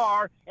General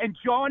Barr and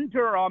John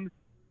Durham?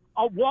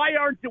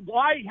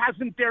 Why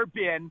hasn't there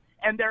been?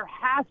 And there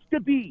has to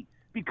be,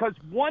 because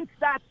once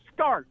that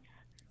starts,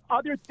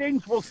 other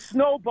things will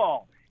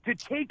snowball to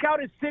take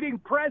out a sitting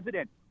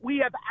president. We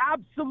have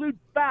absolute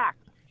fact.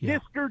 Yeah.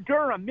 Mr.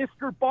 Durham,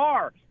 Mr.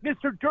 Barr,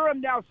 Mr.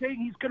 Durham now saying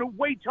he's going to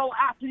wait till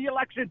after the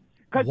election.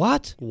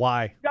 What?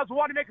 Why? He doesn't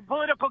want to make it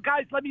political.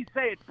 Guys, let me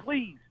say it,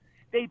 please.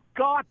 They've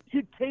got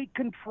to take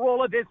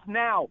control of this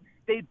now.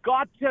 They've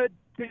got to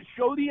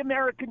show the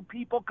American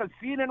people, because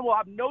CNN will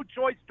have no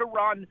choice to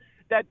run,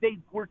 that they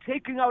were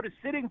taking out a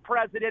sitting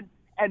president.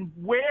 And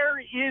where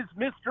is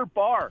Mr.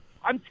 Barr?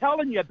 I'm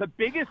telling you, the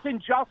biggest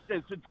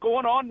injustice that's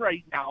going on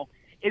right now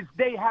is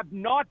they have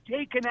not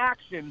taken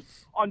action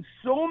on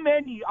so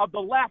many of the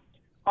left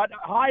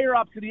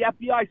higher-ups of the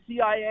FBI,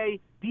 CIA,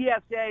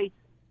 DSA,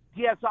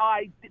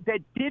 DSI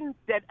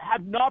that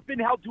have not been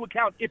held to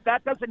account. If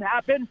that doesn't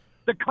happen,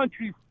 the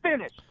country's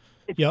finished.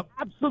 It's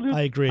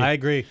absolutely. I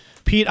agree.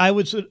 Pete, I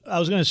was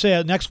going to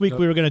say next week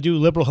we were going to do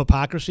liberal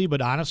hypocrisy,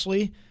 but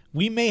honestly,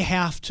 we may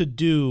have to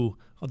do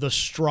the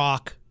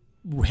Strzok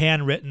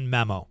handwritten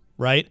memo,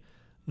 right?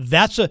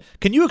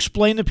 Can you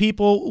explain to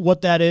people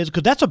what that is?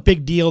 Because that's a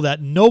big deal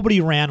that nobody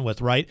ran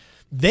with, right?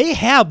 They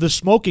have the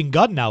smoking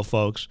gun now,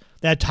 folks,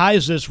 that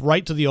ties this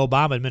right to the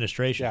Obama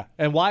administration. Yeah,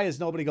 and why is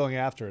nobody going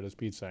after it, as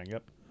Pete's saying?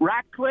 Yep.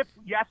 Ratcliffe,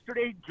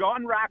 yesterday,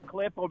 John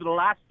Ratcliffe, over the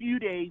last few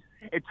days,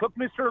 it took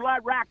Mr.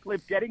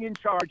 Ratcliffe getting in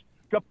charge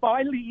to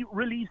finally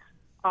release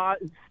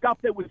stuff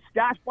that was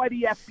stashed by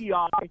the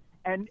FBI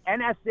and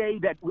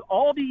NSA, that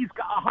all these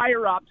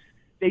higher-ups,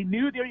 they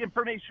knew their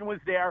information was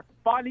there.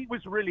 Finally, it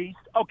was released.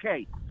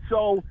 Okay,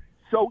 so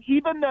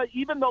even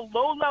the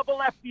low-level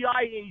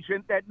FBI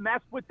agent that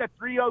messed with the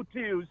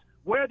 302s,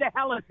 where the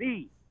hell is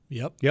he?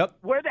 Yep.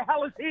 Where the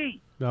hell is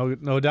he? No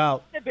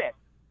doubt.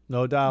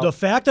 No doubt. The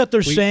fact that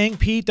they're saying,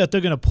 Pete, that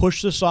they're going to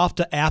push this off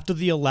to after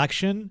the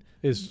election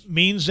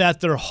means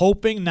that they're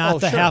hoping not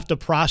to have to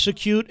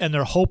prosecute, and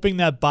they're hoping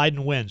that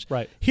Biden wins.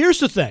 Right. Here's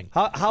the thing.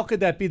 How could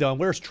that be, though? And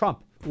where's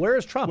Trump? Where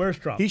is Trump?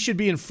 He should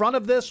be in front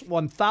of this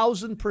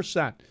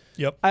 1,000%.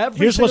 Yep.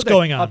 Here's what's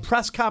going on. A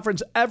press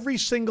conference every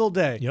single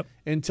day. Yep.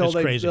 Until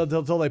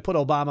they put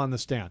Obama on the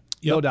stand.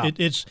 Yep. No doubt.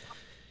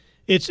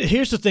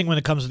 Here's the thing when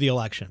it comes to the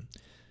election.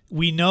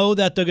 We know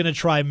that they're going to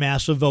try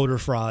massive voter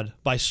fraud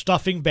by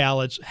stuffing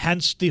ballots.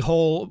 Hence the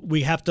whole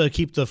we have to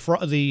keep the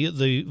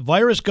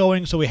virus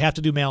going, so we have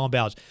to do mail-in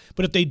ballots.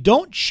 But if they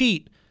don't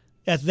cheat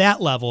at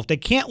that level, if they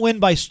can't win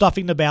by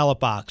stuffing the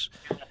ballot box,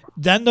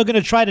 then they're going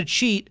to try to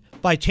cheat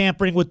by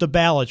tampering with the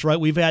ballots, right?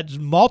 We've had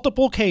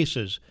multiple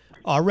cases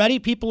already,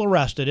 people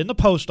arrested in the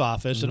post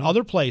office and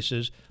other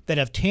places that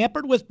have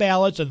tampered with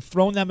ballots and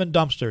thrown them in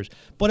dumpsters.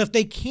 But if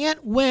they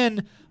can't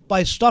win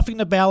by stuffing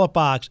the ballot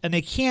box and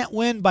they can't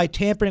win by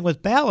tampering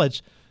with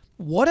ballots,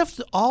 what if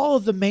all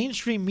of the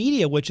mainstream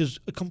media, which is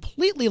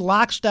completely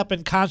lockstep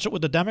in concert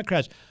with the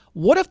Democrats,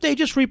 what if they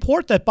just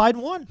report that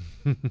Biden won?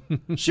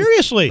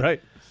 Seriously.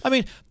 Right. I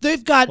mean,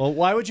 they've got. Well,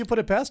 why would you put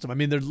it past them? I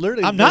mean, they're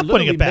literally. I'm not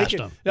putting it past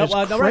them.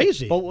 It's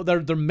crazy. Right.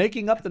 But they're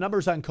making up the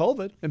numbers on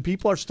COVID, and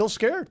people are still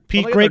scared.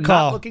 Pete, great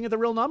call. Not looking at the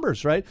real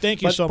numbers, right?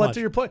 Thank you so much. But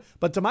to your point,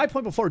 to my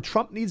point before,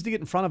 Trump needs to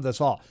get in front of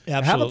this all.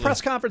 Absolutely. Have a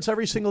press conference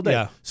every single day.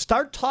 Yeah.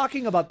 Start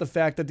talking about the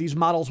fact that these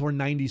models were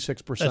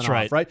 96% That's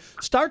off, right?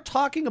 Start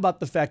talking about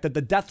the fact that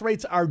the death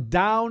rates are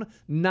down,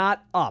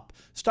 not up.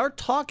 Start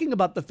talking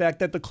about the fact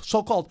that the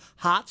so-called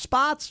hot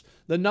spots,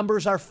 the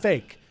numbers are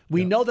fake.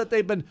 We know that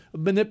they've been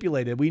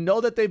manipulated. We know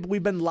that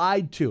we've been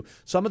lied to.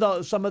 Some of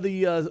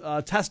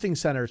the testing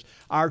centers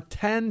are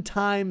 10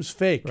 times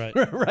fake,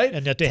 right?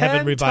 And that they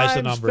haven't revised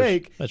the numbers.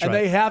 Fake, That's and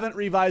right. they haven't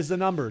revised the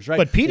numbers, right?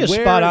 But Pete is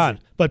spot on.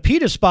 But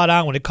Pete is spot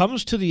on when it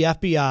comes to the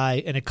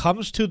FBI and it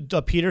comes to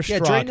Peter Strzok. Yeah,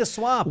 drain the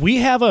swamp. We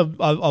have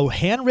a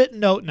handwritten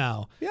note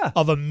now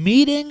of a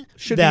meeting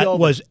that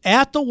was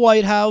at the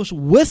White House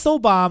with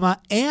Obama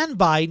and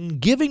Biden,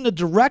 giving the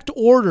direct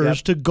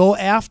orders to go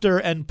after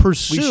and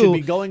pursue. We should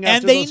be going after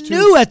and they those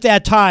knew at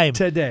that time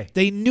today.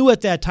 They knew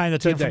at that time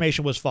that the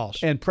information was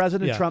false. And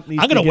President Trump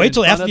needs. I'm going to wait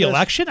till after the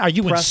election. Are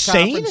you press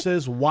insane?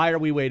 Conferences. Why are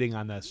we waiting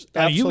on this?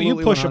 Absolutely, you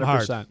push 100%. him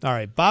hard. All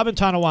right, Bob in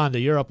Tonawanda,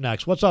 you're up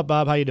next. What's up,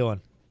 Bob? How you doing?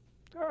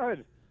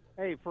 Good.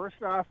 Hey,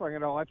 first off, I'm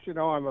going to let you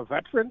know I'm a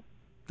veteran.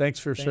 Than's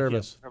for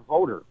service. A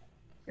voter.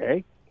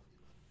 Okay.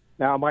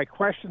 Now, my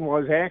question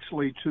was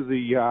actually to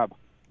the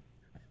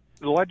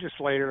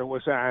legislator that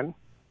was on,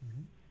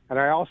 and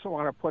I also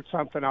want to put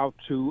something out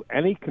to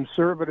any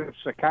conservative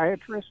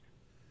psychiatrist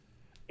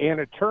and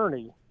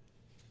attorney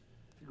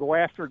to go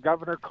after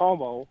Governor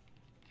Cuomo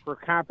for a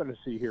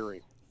competency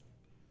hearing.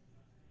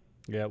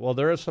 Yeah, well,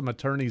 there are some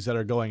attorneys that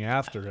are going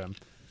after him.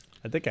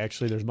 I think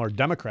actually there's more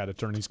Democrat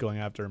attorneys going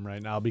after him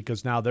right now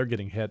because now they're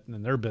getting hit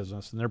in their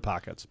business, in their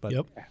pockets. But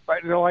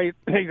But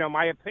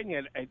my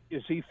opinion,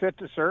 is he fit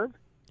to serve?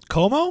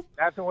 Cuomo?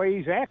 That's the way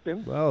he's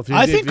acting. Well,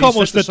 I think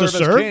Cuomo's fit to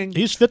serve.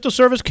 He's fit to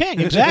serve as king.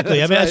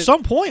 Exactly. I mean, at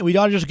some point, we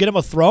ought to just get him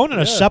a throne and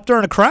a scepter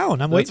and a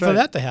crown. I'm waiting for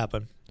that to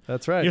happen.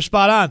 That's right. You're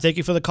spot on. Thank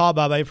you for the call,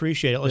 Bob. I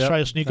appreciate it. Let's try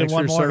to sneak in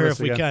one more here if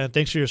we can. And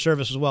thanks for your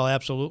service as well.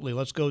 Absolutely.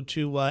 Let's go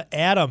to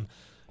Adam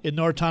in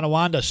North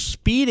Tonawanda,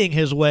 speeding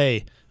his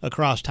way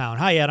across town.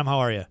 Hi, Adam. How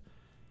are you?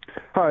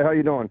 Hi. How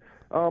you doing?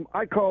 I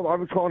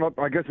was calling up,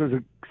 I guess there's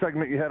a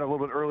segment you had a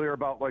little bit earlier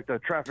about like the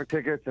traffic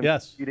tickets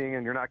and speeding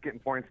and you're not getting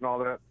points and all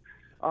that.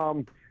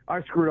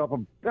 I screwed up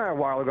a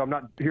while ago. I'm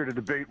not here to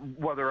debate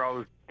whether I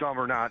was dumb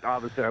or not.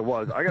 Obviously I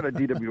was. I got a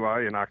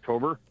DWI in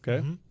October.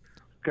 Okay.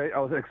 Okay. I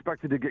was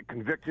expected to get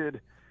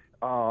convicted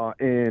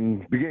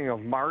in beginning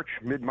of March,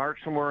 mid-March,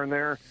 somewhere in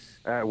there,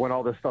 when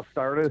all this stuff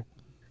started.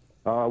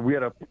 We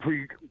had a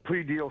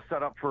plea deal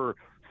set up for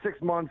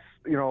 6 months,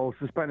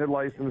 suspended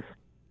license,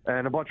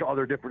 and a bunch of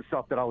other different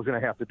stuff that I was going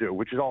to have to do,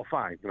 which is all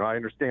fine. I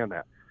understand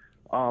that.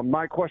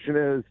 My question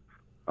is,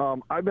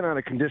 I've been on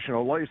a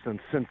conditional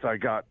license since I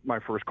got my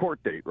first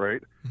court date,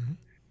 right? Mm-hmm.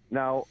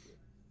 Now,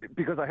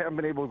 because I haven't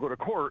been able to go to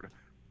court,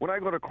 when I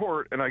go to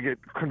court and I get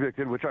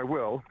convicted, which I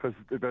will, because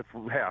that's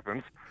what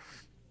happens,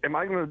 am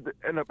I going to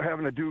end up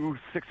having to do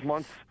 6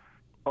 months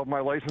of my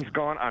license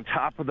gone on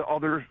top of the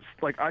others?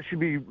 Like, I should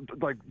be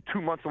like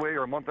 2 months away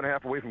or a month and a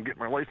half away from getting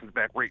my license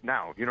back right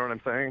now. You know what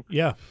I'm saying?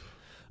 Yeah.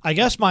 I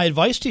guess my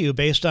advice to you,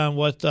 based on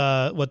what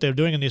they're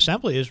doing in the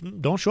assembly, is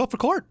don't show up for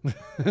court.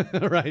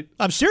 Right.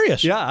 I'm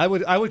serious. Yeah, I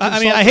would. I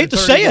mean, I hate to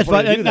say it,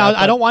 but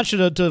I don't want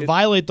you to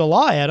violate the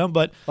law, Adam.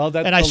 But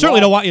and I certainly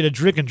don't want you to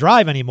drink and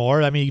drive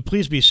anymore. I mean,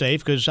 please be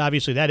safe, because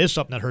obviously that is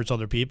something that hurts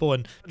other people.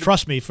 And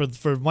trust me,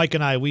 for Mike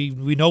and I, we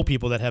know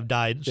people that have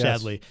died,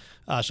 sadly.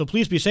 So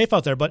please be safe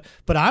out there. But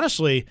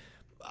honestly,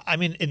 I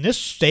mean, in this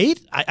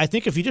state, I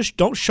think if you just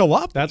don't show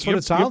up, that's what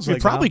it sounds like.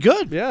 You're probably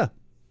good. Yeah.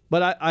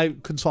 But I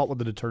consult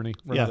with an attorney.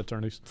 We're not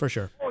attorneys. For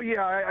sure. Oh,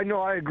 yeah, I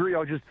know. I agree.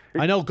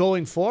 I know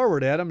going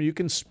forward, Adam, you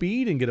can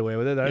speed and get away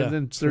with it.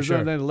 Yeah, There's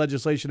no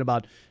legislation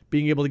about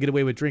being able to get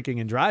away with drinking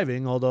and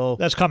driving, although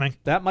that's coming.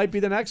 That might be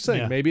the next thing.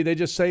 Yeah. Maybe they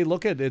just say,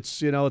 look,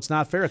 it's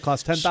not fair. It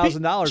costs $10,000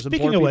 and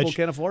poor people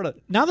can't afford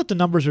it. Now that the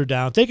numbers are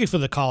down, thank you for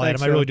the call,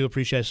 Thanks, Adam. I really do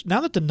appreciate it.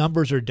 Now that the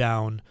numbers are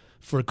down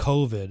for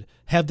COVID,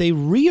 have they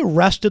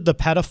rearrested the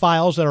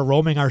pedophiles that are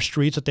roaming our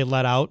streets that they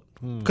let out?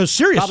 Because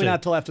seriously, probably not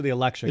until after the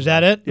election. Is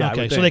that it? Yeah,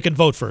 okay, so they can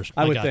vote first.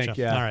 I would gotcha. think.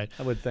 Yeah, all right.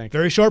 I would think.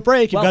 Very short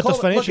break. You've got the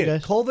COVID, financial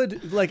look, guys.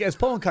 COVID, like as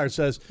Polenkar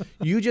says,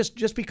 you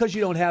just because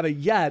you don't have it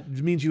yet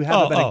means you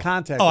haven't been in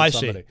contact with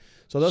somebody.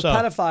 So those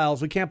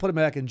pedophiles, we can't put them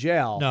back in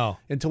jail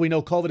until we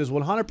know COVID is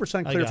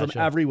 100% clear from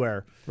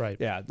everywhere. Right.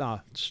 Yeah. No.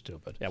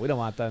 Stupid. Yeah, we don't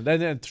want that.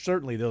 And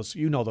certainly those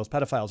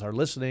pedophiles are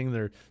listening.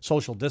 They're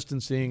social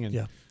distancing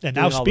and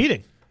now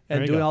speeding.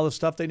 And doing all the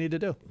stuff they need to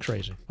do.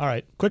 Crazy. All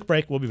right. Quick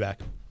break. We'll be back.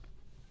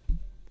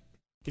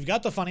 You've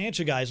got the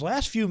financial guys.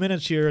 Last few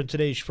minutes here in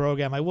today's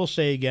program, I will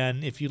say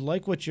again, if you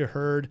like what you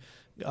heard,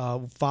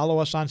 follow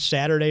us on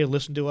Saturday.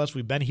 Listen to us.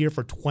 We've been here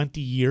for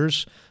 20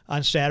 years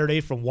on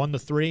Saturday from 1 to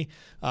 3.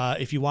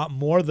 If you want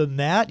more than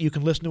that, you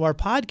can listen to our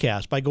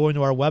podcast by going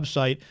to our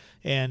website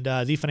and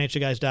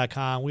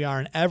thefinancialguys.com. We are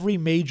on every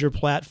major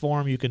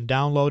platform. You can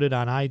download it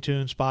on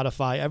iTunes,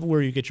 Spotify,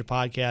 everywhere you get your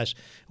podcasts.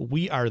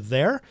 We are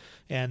there.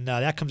 And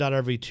that comes out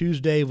every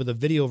Tuesday with a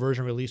video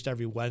version released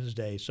every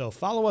Wednesday. So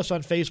follow us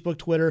on Facebook,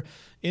 Twitter,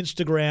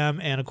 Instagram,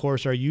 and, of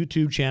course, our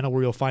YouTube channel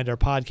where you'll find our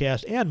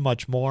podcast and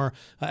much more.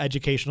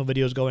 Educational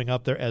videos going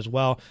up there as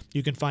well.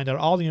 You can find out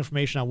all the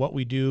information on what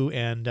we do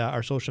and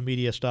our social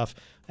media stuff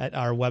at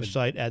our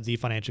website at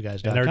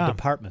thefinancialguys.com. And our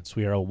departments.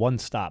 We are a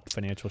one-stop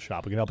financial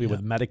shop. We can help you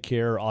with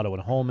Medicare, auto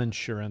and home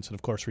insurance, and,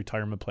 of course,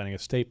 retirement planning,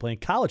 estate planning,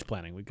 college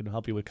planning. We can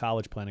help you with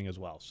college planning as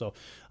well. So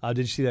did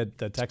you see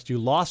that text? You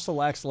lost the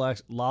last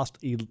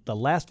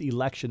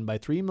election by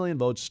 3 million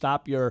votes.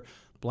 Stop your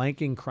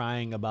blanking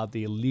crying about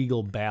the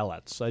illegal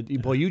ballots.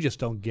 Boy, you just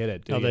don't get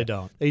it. No, they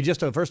don't. They just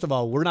don't. First of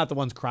all, we're not the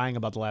ones crying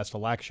about the last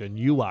election.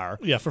 You are.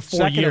 Yeah, for 4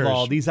 Second years. Second of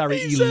all, these are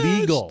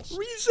illegals.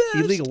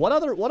 Illegal.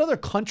 What other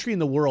country in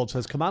the world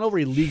says come on over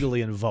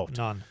illegally and vote?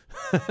 None.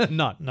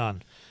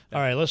 None.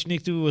 All right, let's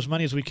sneak through as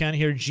many as we can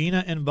here.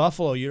 Gina in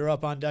Buffalo, you're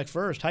up on deck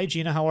first. Hi,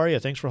 Gina. How are you?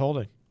 Thanks for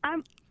holding.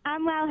 I'm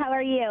well. How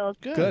are you?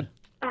 Good.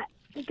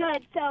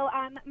 Good. So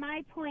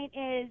my point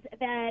is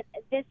that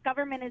this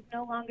government is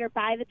no longer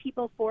by the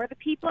people, for the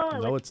people.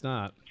 No, it's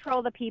not.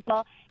 Control the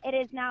people. It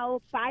is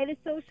now by the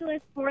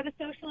socialists, for the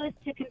socialists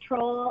to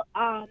control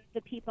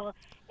the people.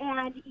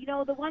 And,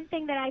 the one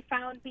thing that I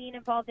found being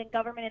involved in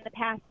government in the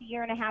past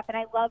year and a half, and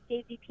I love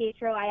Dave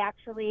DiPietro. I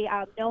actually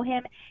know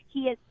him.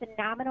 He is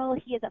phenomenal.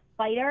 He is a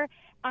fighter,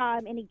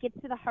 and he gets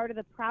to the heart of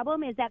the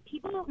problem, is that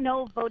people don't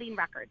know voting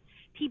records.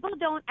 People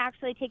don't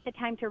actually take the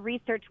time to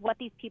research what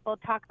these people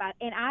talk about.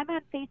 And I'm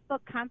on Facebook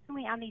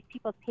constantly on these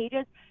people's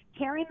pages,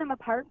 tearing them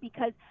apart,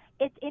 because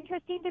it's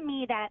interesting to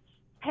me that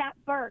Pat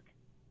Burke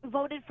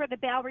voted for the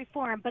bail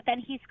reform, but then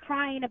he's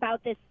crying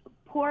about this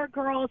poor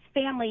girl's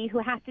family who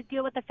has to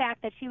deal with the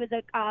fact that she was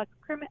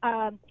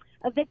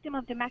a victim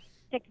of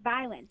domestic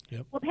violence.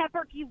 Yep. Well, Pat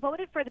Burke, you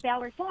voted for the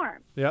bail reform.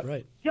 Yep.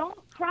 Right. Don't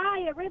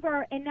cry a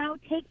river and now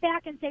take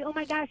back and say, oh,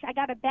 my gosh, I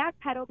got to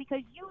backpedal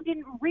because you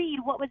didn't read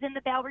what was in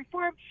the bail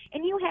reform,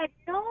 and you had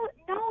no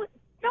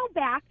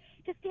back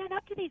to stand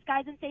up to these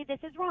guys and say this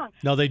is wrong.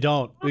 No, they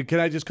don't. Can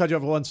I just cut you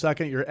off for 1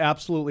 second? You're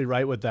absolutely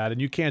right with that,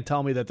 and you can't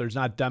tell me that there's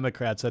not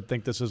Democrats that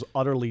think this is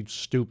utterly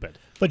stupid.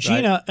 But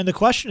Gina, and the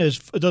question is,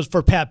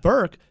 for Pat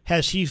Burke,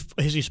 has he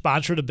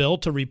sponsored a bill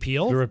to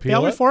repeal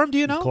bail reform? Do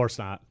you know? Of course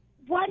not.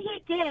 what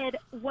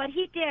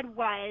he did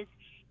was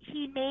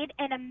he made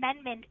an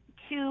amendment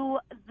to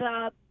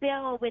the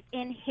bill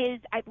within his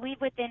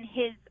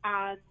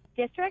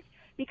district,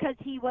 because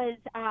he was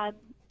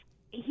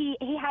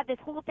he had this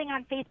whole thing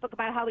on Facebook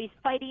about how he's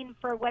fighting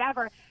for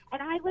whatever,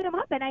 and I lit him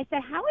up and I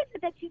said, how is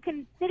it that you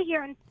can sit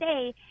here and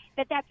say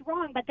that that's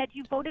wrong, but that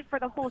you voted for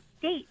the whole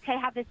state to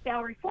have this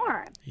bail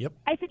reform? Yep.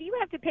 I said, you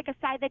have to pick a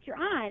side that you're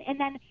on. And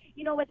then,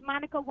 with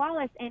Monica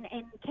Wallace and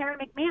Karen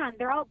McMahon,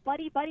 they're all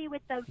buddy-buddy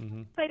with the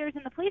fighters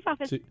in the police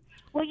office.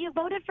 Well, you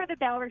voted for the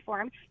bail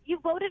reform. You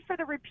voted for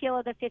the repeal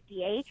of the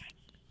 50A.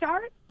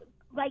 Start,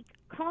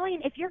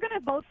 calling, if you're going to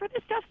vote for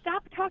this stuff,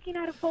 stop talking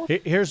out of both.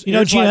 Here's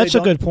Gina, that's a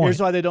good point.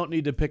 Here's why they don't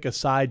need to pick a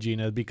side,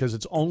 Gina, because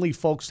it's only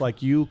folks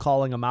like you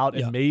calling them out,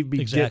 and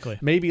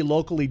maybe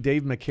locally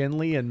Dave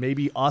McKinley and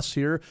maybe us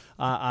here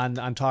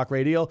on Talk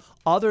Radio.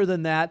 Other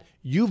than that,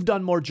 you've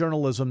done more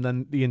journalism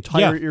than the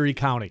entire Erie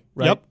County,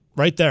 right? Yep,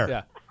 right there.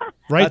 Yeah.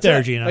 Right That's there,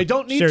 it. Gina. They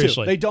don't need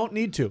Seriously. to. They don't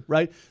need to,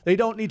 right? They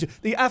don't need to.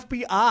 The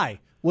FBI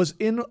was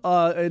in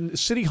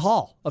City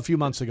Hall a few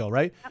months ago,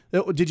 right?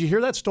 Did you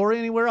hear that story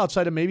anywhere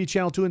outside of maybe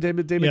Channel 2 and Dave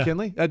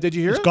McKinley? Did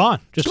you hear it? It's gone.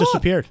 Just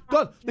disappeared.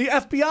 Gone. The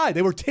FBI,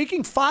 they were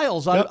taking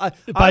files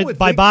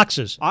by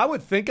boxes. I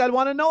would think I'd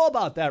want to know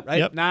about that, right?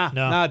 Yep.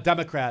 Nah,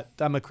 Democrat.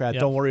 Yep.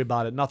 Don't worry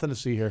about it. Nothing to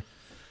see here.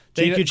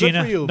 Thank you, Gina.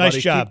 Good for you, nice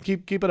buddy. job.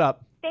 Keep it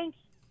up. Thanks.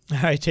 All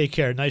right, take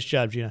care. Nice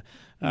job, Gina.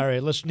 All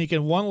right, let's sneak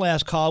in one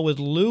last call with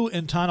Lou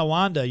in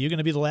Tonawanda. You're going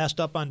to be the last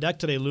up on deck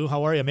today, Lou.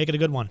 How are you? Make it a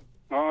good one.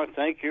 Oh,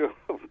 thank you.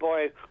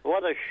 Boy,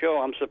 what a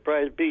show. I'm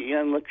surprised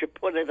BEN let you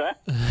put it on.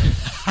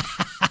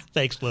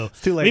 Thanks, Lou.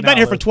 It's too late We've been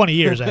here for 20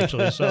 years,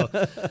 actually. So.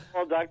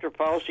 Well, Dr.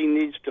 Fauci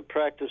needs to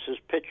practice his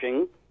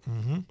pitching.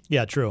 Mm-hmm.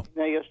 Yeah, true.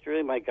 Now,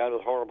 yesterday, my God, it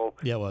was horrible.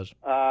 Yeah, it was.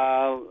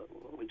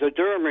 The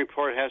Durham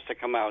report has to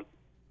come out.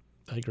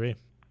 I agree.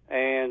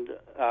 And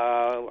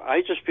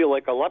I just feel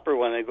like a leper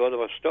when I go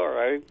to a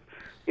store.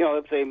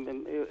 If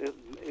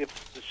they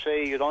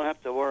say you don't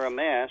have to wear a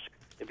mask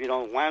if you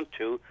don't want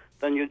to,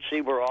 then you'd see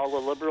where all the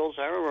liberals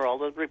are, where all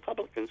the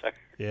Republicans are.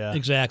 Yeah,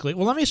 exactly.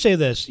 Well, let me say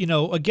this.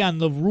 Again,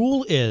 the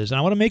rule is, and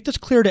I want to make this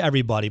clear to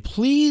everybody,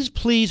 please,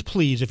 please,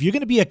 please, if you're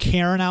going to be a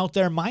Karen out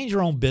there, mind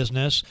your own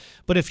business.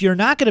 But if you're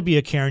not going to be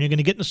a Karen, you're going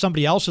to get into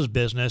somebody else's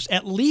business,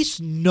 at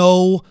least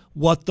know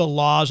what the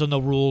laws and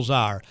the rules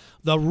are.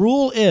 The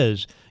rule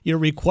is you're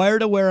required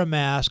to wear a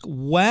mask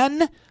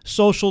when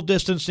social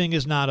distancing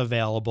is not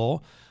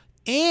available,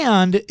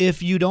 and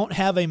if you don't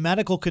have a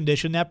medical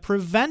condition that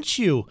prevents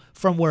you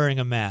from wearing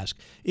a mask.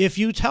 If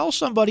you tell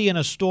somebody in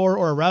a store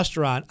or a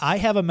restaurant, I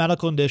have a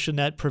medical condition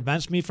that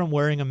prevents me from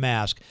wearing a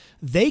mask,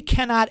 they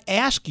cannot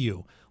ask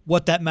you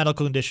what that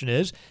medical condition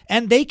is,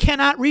 and they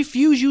cannot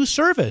refuse you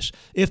service.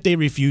 If they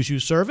refuse you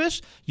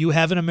service, you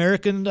have an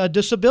American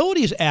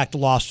Disabilities Act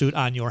lawsuit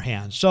on your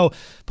hands. So,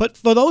 but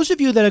for those of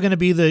you that are going to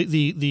be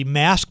the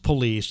mask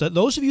police,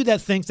 those of you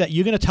that think that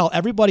you're going to tell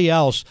everybody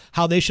else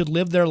how they should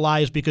live their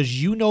lives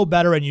because you know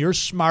better and you're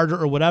smarter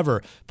or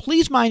whatever,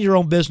 please mind your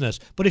own business.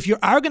 But if you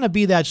are going to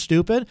be that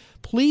stupid,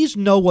 please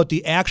know what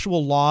the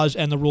actual laws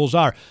and the rules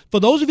are. For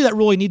those of you that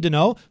really need to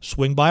know,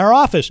 swing by our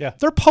office. Yeah.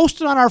 They're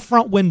posted on our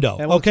front window.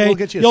 Okay, we'll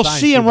get you you'll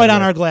see them right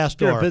on our glass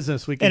door. You're a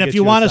business, we can and get if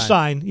you you want a to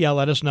sign,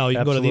 let us know. You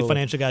Absolutely. can go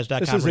to thefinancialguys.com.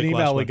 This is an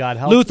email we got.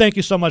 Lou, thank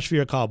you so much for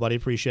your call, buddy.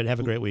 Appreciate it. Have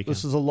a great weekend.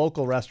 This is a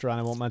local restaurant.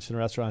 I won't mention the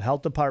restaurant.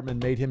 Health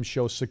department made him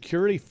show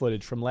security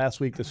footage from last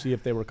week to see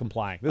if they were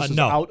complying. This is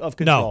out of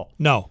control.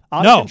 No.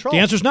 Out of control. The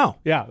answer is no.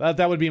 Yeah,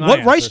 that would be my What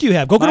answer. rights do you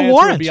have? Go get My a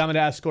warrant. Would be, I'm going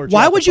to escort you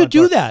Why out would the you front do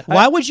door. that?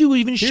 Why would you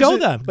even show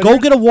them? But Go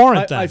get a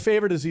warrant then. My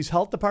favorite is these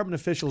health department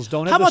officials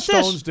don't How have the about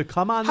this? stones to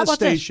come on How the about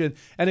this? station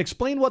and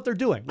explain what they're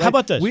doing. Right? How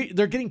about this?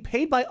 They're getting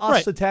paid by us,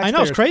 Right. the taxpayers. I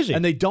know, it's crazy.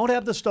 And they don't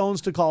have the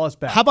stones to call us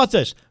back. How about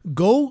this?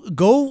 Go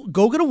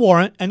get a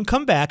warrant and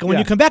come back. And when Yeah.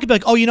 you come back, you'll be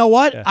like, oh, you know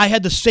what? I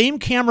had the same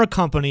camera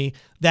company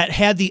that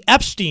had the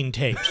Epstein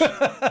tapes.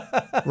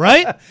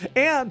 Right?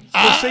 And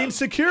the same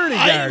security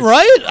guards.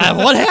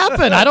 What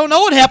happened? I don't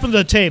know what happened to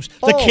the tapes.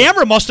 The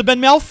camera must have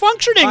been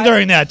malfunctioning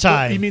during that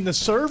time. You mean the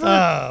server?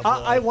 Oh,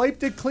 I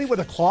wiped it clean with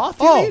a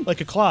cloth, you mean?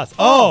 like a cloth.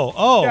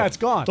 Oh. Yeah, it's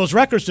gone. Those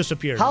records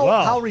disappeared. How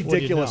Wow. ridiculous What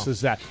do you know?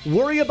 is that?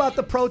 Worry about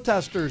the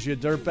protesters, you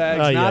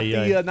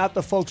dirtbags, not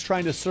the folks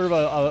trying to serve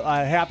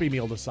a Happy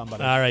Meal to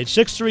somebody. All right,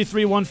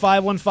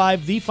 633-1515,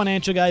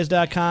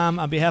 thefinancialguys.com.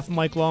 On behalf of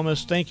Mike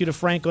Lomas, thank you to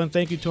Franklin.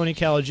 Thank you, Tony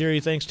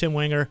Caligiuri. Thanks, Tim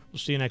Winger. We'll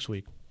see you next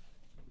week.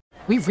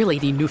 We really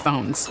need new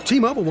phones.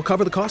 T-Mobile will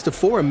cover the cost of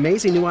 4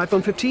 amazing new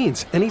iPhone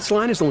 15s, and each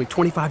line is only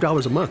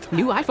 $25 a month.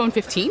 New iPhone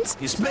 15s?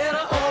 It's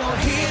better over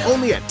here.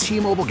 Only at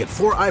T-Mobile, get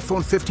 4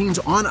 iPhone 15s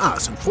on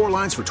us and 4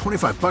 lines for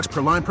 $25 per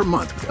line per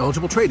month with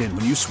eligible trade-in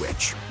when you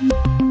switch.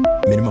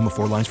 Minimum of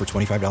 4 lines for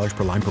 $25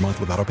 per line per month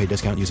with autopay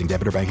discount using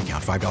debit or bank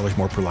account. $5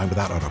 more per line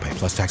without autopay,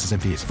 plus taxes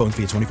and fees. Phone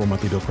fee at 24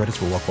 monthly bill credits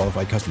for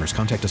well-qualified customers.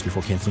 Contact us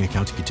before canceling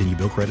account to continue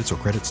bill credits or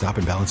credit stop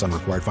and balance on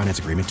required finance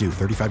agreement due.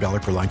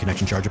 $35 per line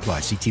connection charge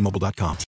applies. See T-Mobile.com.